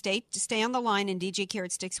calling in. Stay on the line, and DJ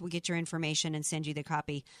Carrot Sticks will get your information and send you the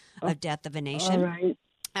copy of Death of a Nation.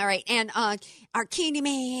 All right, and our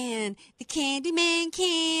Candyman, the Candyman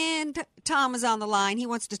can. Tom is on the line. He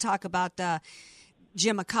wants to talk about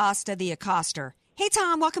Jim Acosta, the Accoster. Hey,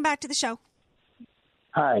 Tom, welcome back to the show.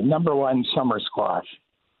 Hi, number one, summer squash.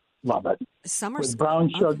 Love it. With brown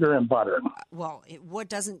sugar and butter. Well,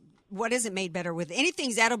 what isn't made better with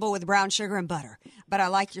anything's edible with brown sugar and butter? But I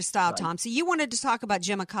like your style, Tom. So you wanted to talk about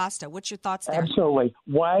Jim Acosta. What's your thoughts there? Absolutely.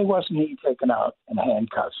 Why wasn't he taken out in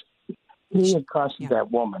handcuffs? He accosted that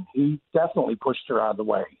woman. He definitely pushed her out of the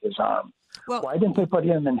way, his arm. Well, why didn't they put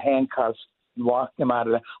him in handcuffs and walk him out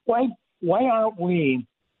of that? Why aren't we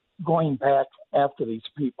going back after these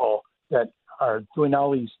people that are doing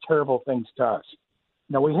all these terrible things to us?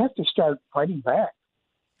 No, we have to start fighting back.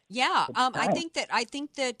 Yeah, I think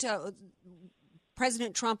that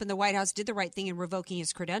President Trump and the White House did the right thing in revoking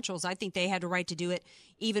his credentials. I think they had a right to do it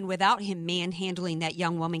even without him manhandling that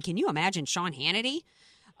young woman. Can you imagine Sean Hannity?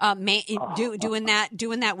 Doing that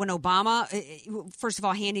when Obama, first of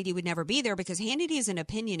all, Hannity would never be there because Hannity is an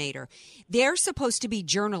opinionator. They're supposed to be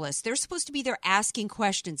journalists. They're supposed to be there asking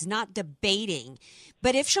questions, not debating.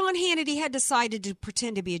 But if Sean Hannity had decided to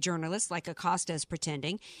pretend to be a journalist, like Acosta is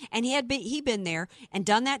pretending, and he'd been there and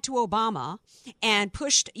done that to Obama and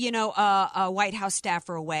pushed, a White House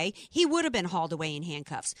staffer away, he would have been hauled away in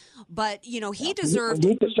handcuffs. But, he deserved. We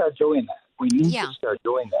need to start doing that. We need to start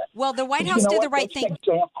doing that. Well, the White House did the right thing.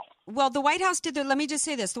 Well, the White House let me just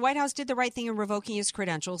say this. The White House did the right thing in revoking his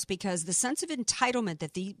credentials because the sense of entitlement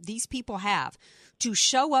that these people have to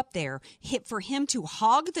show up there, for him to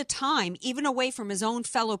hog the time, even away from his own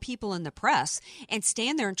fellow people in the press, and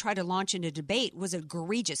stand there and try to launch into debate was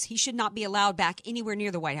egregious. He should not be allowed back anywhere near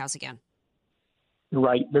the White House again.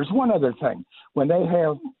 Right. There's one other thing. When they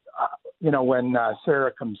have, when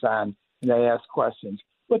Sarah comes on and they ask questions,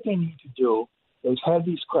 what they need to do is have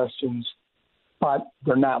these questions, but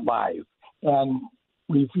they're not live, and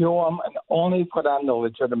review them and only put on the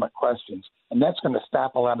legitimate questions, and that's going to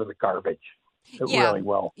stop a lot of the garbage. It really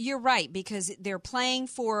will. You're right, because they're playing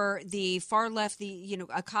for the far left.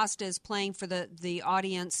 Acosta is playing for the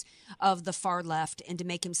audience of the far left and to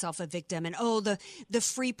make himself a victim. And the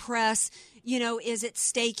free press, is at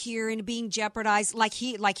stake here and being jeopardized. Like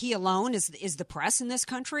he alone is the press in this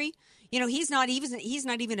country. He's not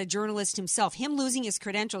even a journalist himself. Him losing his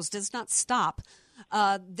credentials does not stop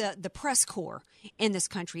the press corps in this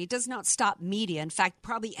country. It does not stop media. In fact,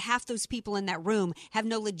 probably half those people in that room have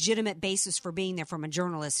no legitimate basis for being there from a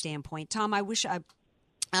journalist standpoint. Tom, I wish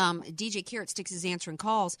DJ Carrot Sticks is answering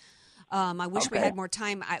calls. I wish we had more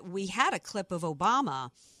time. We had a clip of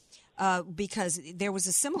Obama because there was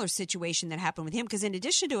a similar situation that happened with him. Because in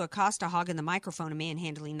addition to Acosta hogging the microphone and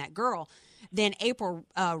manhandling that girl, then April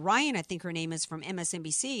Ryan, I think her name is, from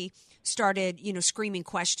MSNBC, started, screaming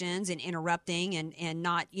questions and interrupting and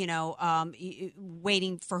not,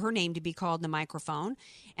 waiting for her name to be called in the microphone.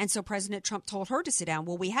 And so President Trump told her to sit down.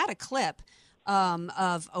 Well, we had a clip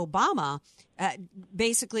of Obama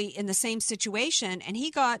basically in the same situation, and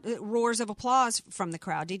he got roars of applause from the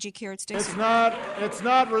crowd. DJ Carrot Sticks. It's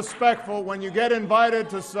not respectful when you get invited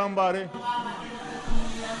to somebody.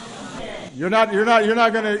 You're not gonna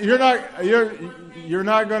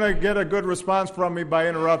get a good response from me by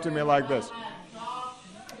interrupting me like this.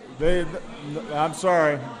 I'm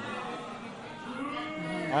sorry.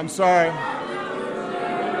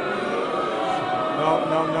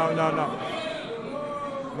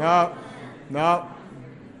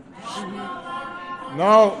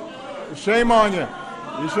 No. Shame on you.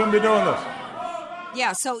 You shouldn't be doing this.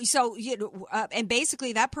 Yeah, so and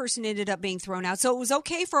basically that person ended up being thrown out. So it was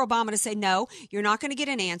okay for Obama to say, no, you're not going to get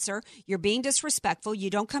an answer. You're being disrespectful. You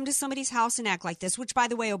don't come to somebody's house and act like this, which, by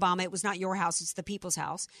the way, Obama, it was not your house. It's the people's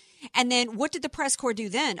house. And then what did the press corps do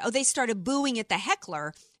then? Oh, they started booing at the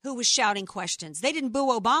heckler who was shouting questions. They didn't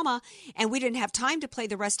boo Obama, and we didn't have time to play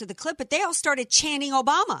the rest of the clip, but they all started chanting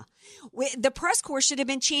Obama. The press corps should have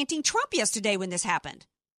been chanting Trump yesterday when this happened.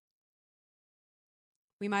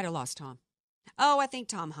 We might have lost Tom. Oh, I think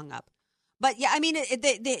Tom hung up. But yeah, I mean,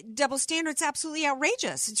 the double standard's absolutely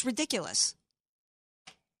outrageous. It's ridiculous.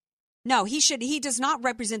 No, he does not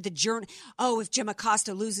represent the journey. Oh, if Jim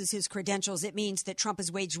Acosta loses his credentials, it means that Trump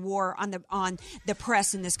has waged war on the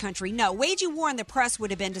press in this country. No, waging war on the press would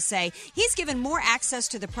have been to say he's given more access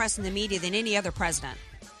to the press and the media than any other president.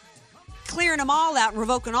 Clearing them all out and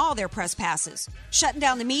revoking all their press passes. Shutting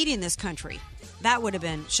down the media in this country. That would have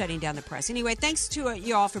been shutting down the press. Anyway, thanks to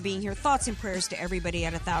you all for being here. Thoughts and prayers to everybody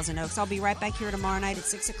at 1,000 Oaks. I'll be right back here tomorrow night at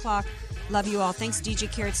 6 o'clock. Love you all. Thanks,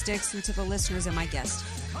 DJ Carrot Sticks, and to the listeners and my guests.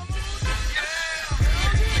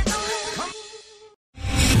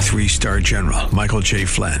 3-star General Michael J.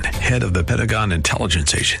 Flynn, head of the Pentagon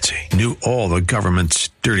Intelligence Agency, knew all the government's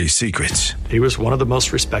dirty secrets. He was one of the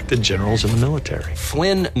most respected generals in the military.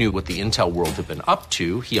 Flynn knew what the intel world had been up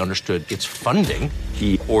to. He understood its funding.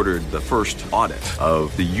 He ordered the first audit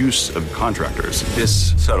of the use of contractors.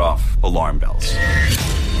 This set off alarm bells.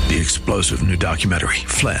 The explosive new documentary,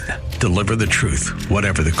 Flynn, Deliver the Truth,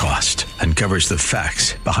 Whatever the Cost, uncovers the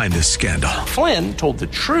facts behind this scandal. Flynn told the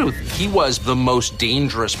truth. He was the most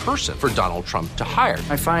dangerous person for Donald Trump to hire.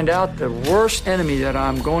 I find out the worst enemy that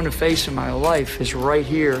I'm going to face in my life is right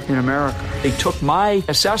here in America. They took my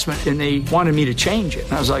assessment and they wanted me to change it.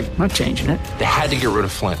 And I was like, I'm not changing it. They had to get rid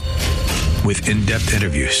of Flynn. With in-depth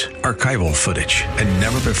interviews, archival footage, and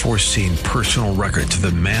never-before-seen personal records of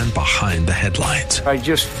the man behind the headlines. I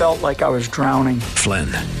just felt like I was drowning. Flynn,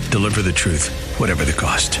 Deliver the Truth, Whatever the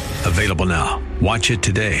Cost. Available now. Watch it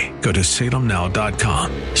today. Go to salemnow.com.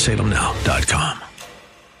 salemnow.com.